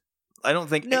it was... I don't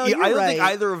think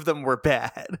either of them were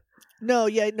bad. No,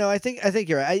 I think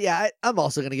you're right. I'm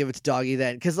also going to give it to Doggy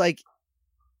then, because, like,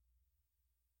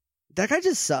 that guy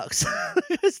just sucks.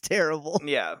 It's terrible.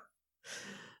 Yeah.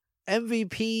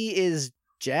 MVP is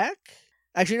Jack?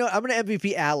 Actually, no, I'm going to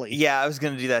MVP Allie. Yeah, I was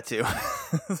going to do that too.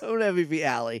 I'm going to MVP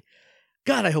Allie.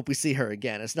 God, I hope we see her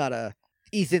again. It's not a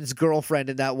Ethan's girlfriend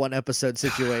in that one episode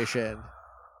situation.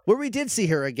 Where we did see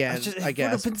her again, I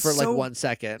guess, for like 1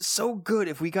 second. So good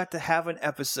if we got to have an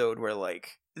episode where,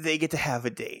 like, they get to have a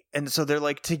date. And so they're,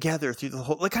 like, together through the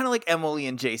whole... Like, kind of like Emily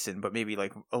and Jason, but maybe,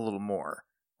 like, a little more.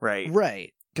 Right?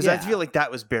 Right. Because I feel like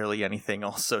that was barely anything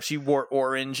else. So she wore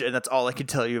orange, and that's all I can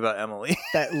tell you about Emily.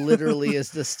 That literally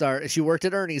is the start. She worked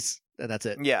at Ernie's, and that's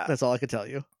it. Yeah. That's all I can tell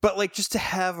you. But, like, just to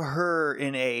have her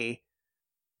in a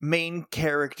main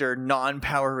character,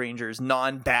 non-Power Rangers,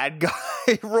 non-bad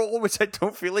guy role, which I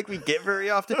don't feel like we get very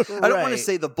often. Right. I don't want to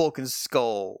say the Bulk and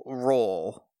Skull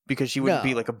role, because she wouldn't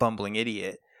be like a bumbling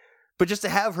idiot. But just to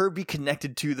have her be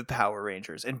connected to the Power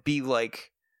Rangers and be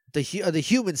like... The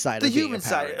human side of being a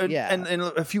Power Ranger. Yeah. And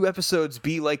a few episodes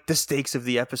be like the stakes of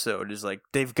the episode is like,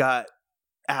 they've got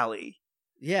Allie.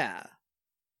 Yeah.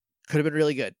 Could have been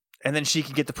really good. And then she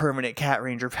can get the permanent Cat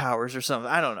Ranger powers or something.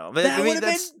 I don't know. Maybe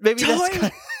that's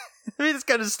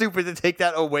kind of stupid to take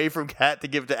that away from Cat to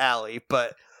give to Allie,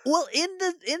 but well, in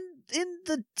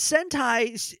the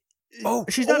Sentai,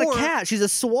 she's not a cat; she's a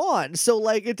swan. So,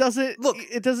 like, it doesn't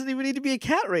even need to be a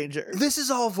Cat Ranger. This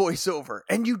is all voiceover,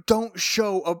 and you don't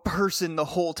show a person the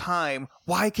whole time.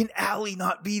 Why can Allie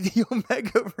not be the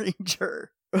Omega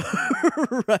Ranger?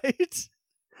 Right?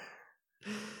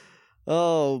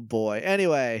 Oh boy.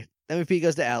 Anyway, MVP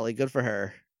goes to Allie. Good for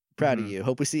her. Proud of you.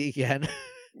 Hope we see you again.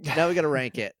 Now we got to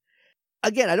rank it.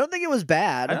 Again, I don't think it was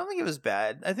bad. I don't think it was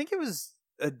bad. I think it was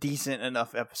a decent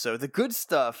enough episode. The good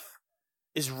stuff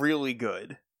is really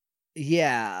good.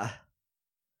 Yeah.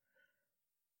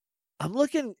 I'm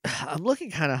looking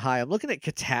kind of high. I'm looking at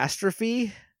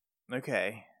Catastrophe.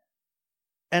 Okay.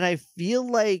 And I feel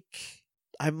like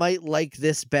I might like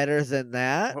this better than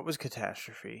that. What was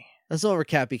Catastrophe? That's the one where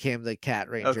Cat became the Cat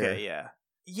Ranger. Okay, yeah.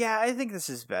 Yeah, I think this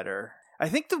is better. I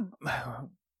think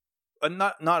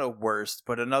not a worst,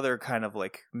 but another kind of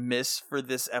like miss for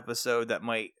this episode that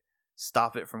might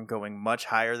stop it from going much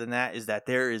higher than that is that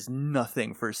there is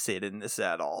nothing for Sid in this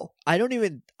at all. I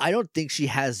don't think she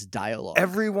has dialogue.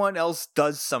 Everyone else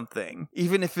does something,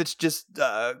 even if it's just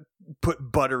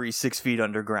put Buttery 6 feet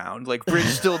underground. Like, Bridge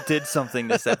still did something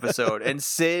this episode, and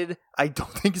Sid, I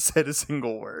don't think said a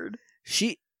single word.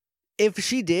 If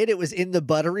she did, it was in the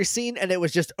Buttery scene, and it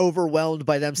was just overwhelmed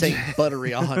by them saying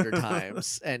Buttery 100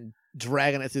 times and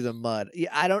dragging it through the mud. Yeah,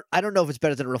 I don't know if it's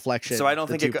better than Reflection. So I don't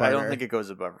think it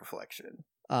goes above Reflection.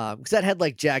 Because that had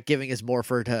like Jack giving his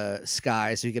morpher to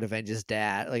Sky so he could avenge his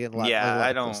dad. Like, in a lot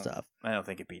of cool stuff. I don't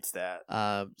think it beats that.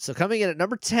 So coming in at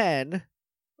number 10,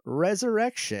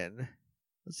 Resurrection.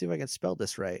 Let's see if I can spell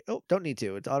this right. Oh, don't need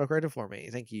to. It's autocorrected for me.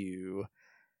 Thank you.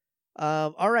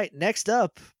 All right, next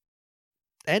up.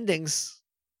 Endings.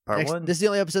 Part 1. This is the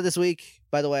only episode this week,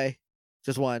 by the way.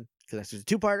 Just one, because that's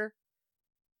just a 2-parter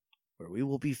where we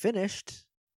will be finished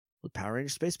with Power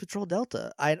Rangers Space Patrol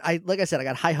Delta. I like I said, I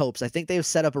got high hopes. I think they've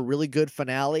set up a really good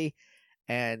finale,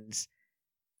 and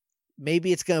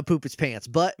maybe it's gonna poop its pants,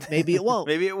 but maybe it won't.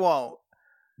 Maybe it won't.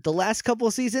 The last couple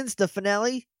of seasons, the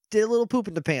finale did a little poop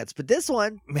in the pants, but this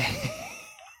one.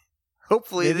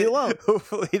 Hopefully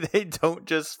they don't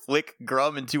just flick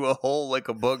Grum into a hole like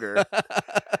a booger.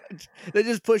 They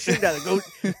just push him down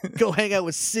and go hang out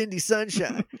with Cindy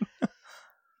Sunshine.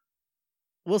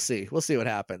 We'll see. We'll see what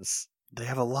happens. They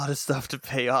have a lot of stuff to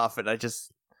pay off, and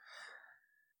it's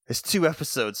 2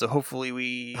 episodes, so hopefully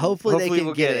they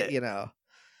can get it. You know,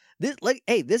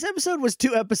 this episode was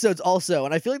 2 episodes also,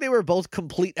 and I feel like they were both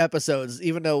complete episodes,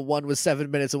 even though one was 7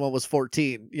 minutes and one was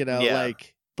 14. You know,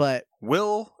 but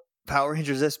will Power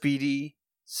Rangers SPD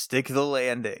stick the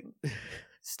landing?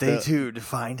 Stay tuned to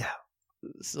find out.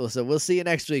 So we'll see you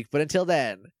next week. But until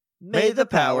then, may the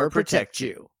power protect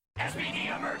you.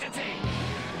 SPD emergency!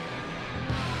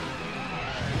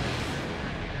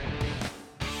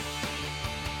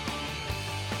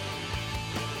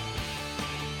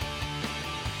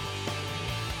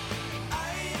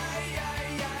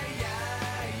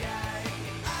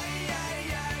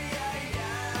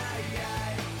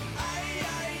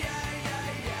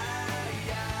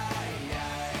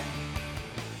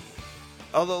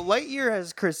 Although Lightyear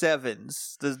has Chris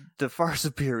Evans, the far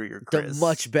superior Chris. The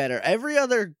much better. Every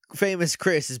other famous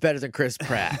Chris is better than Chris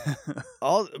Pratt.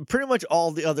 Pretty much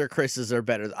all the other Chris's are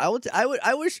better.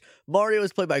 I wish Mario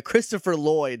was played by Christopher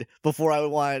Lloyd before I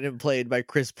would want him played by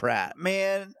Chris Pratt.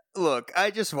 Man, look,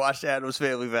 I just watched Addams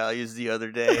Family Values the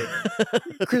other day.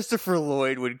 Christopher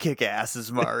Lloyd would kick ass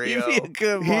as Mario. He'd be a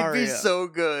good Mario. He'd be so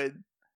good.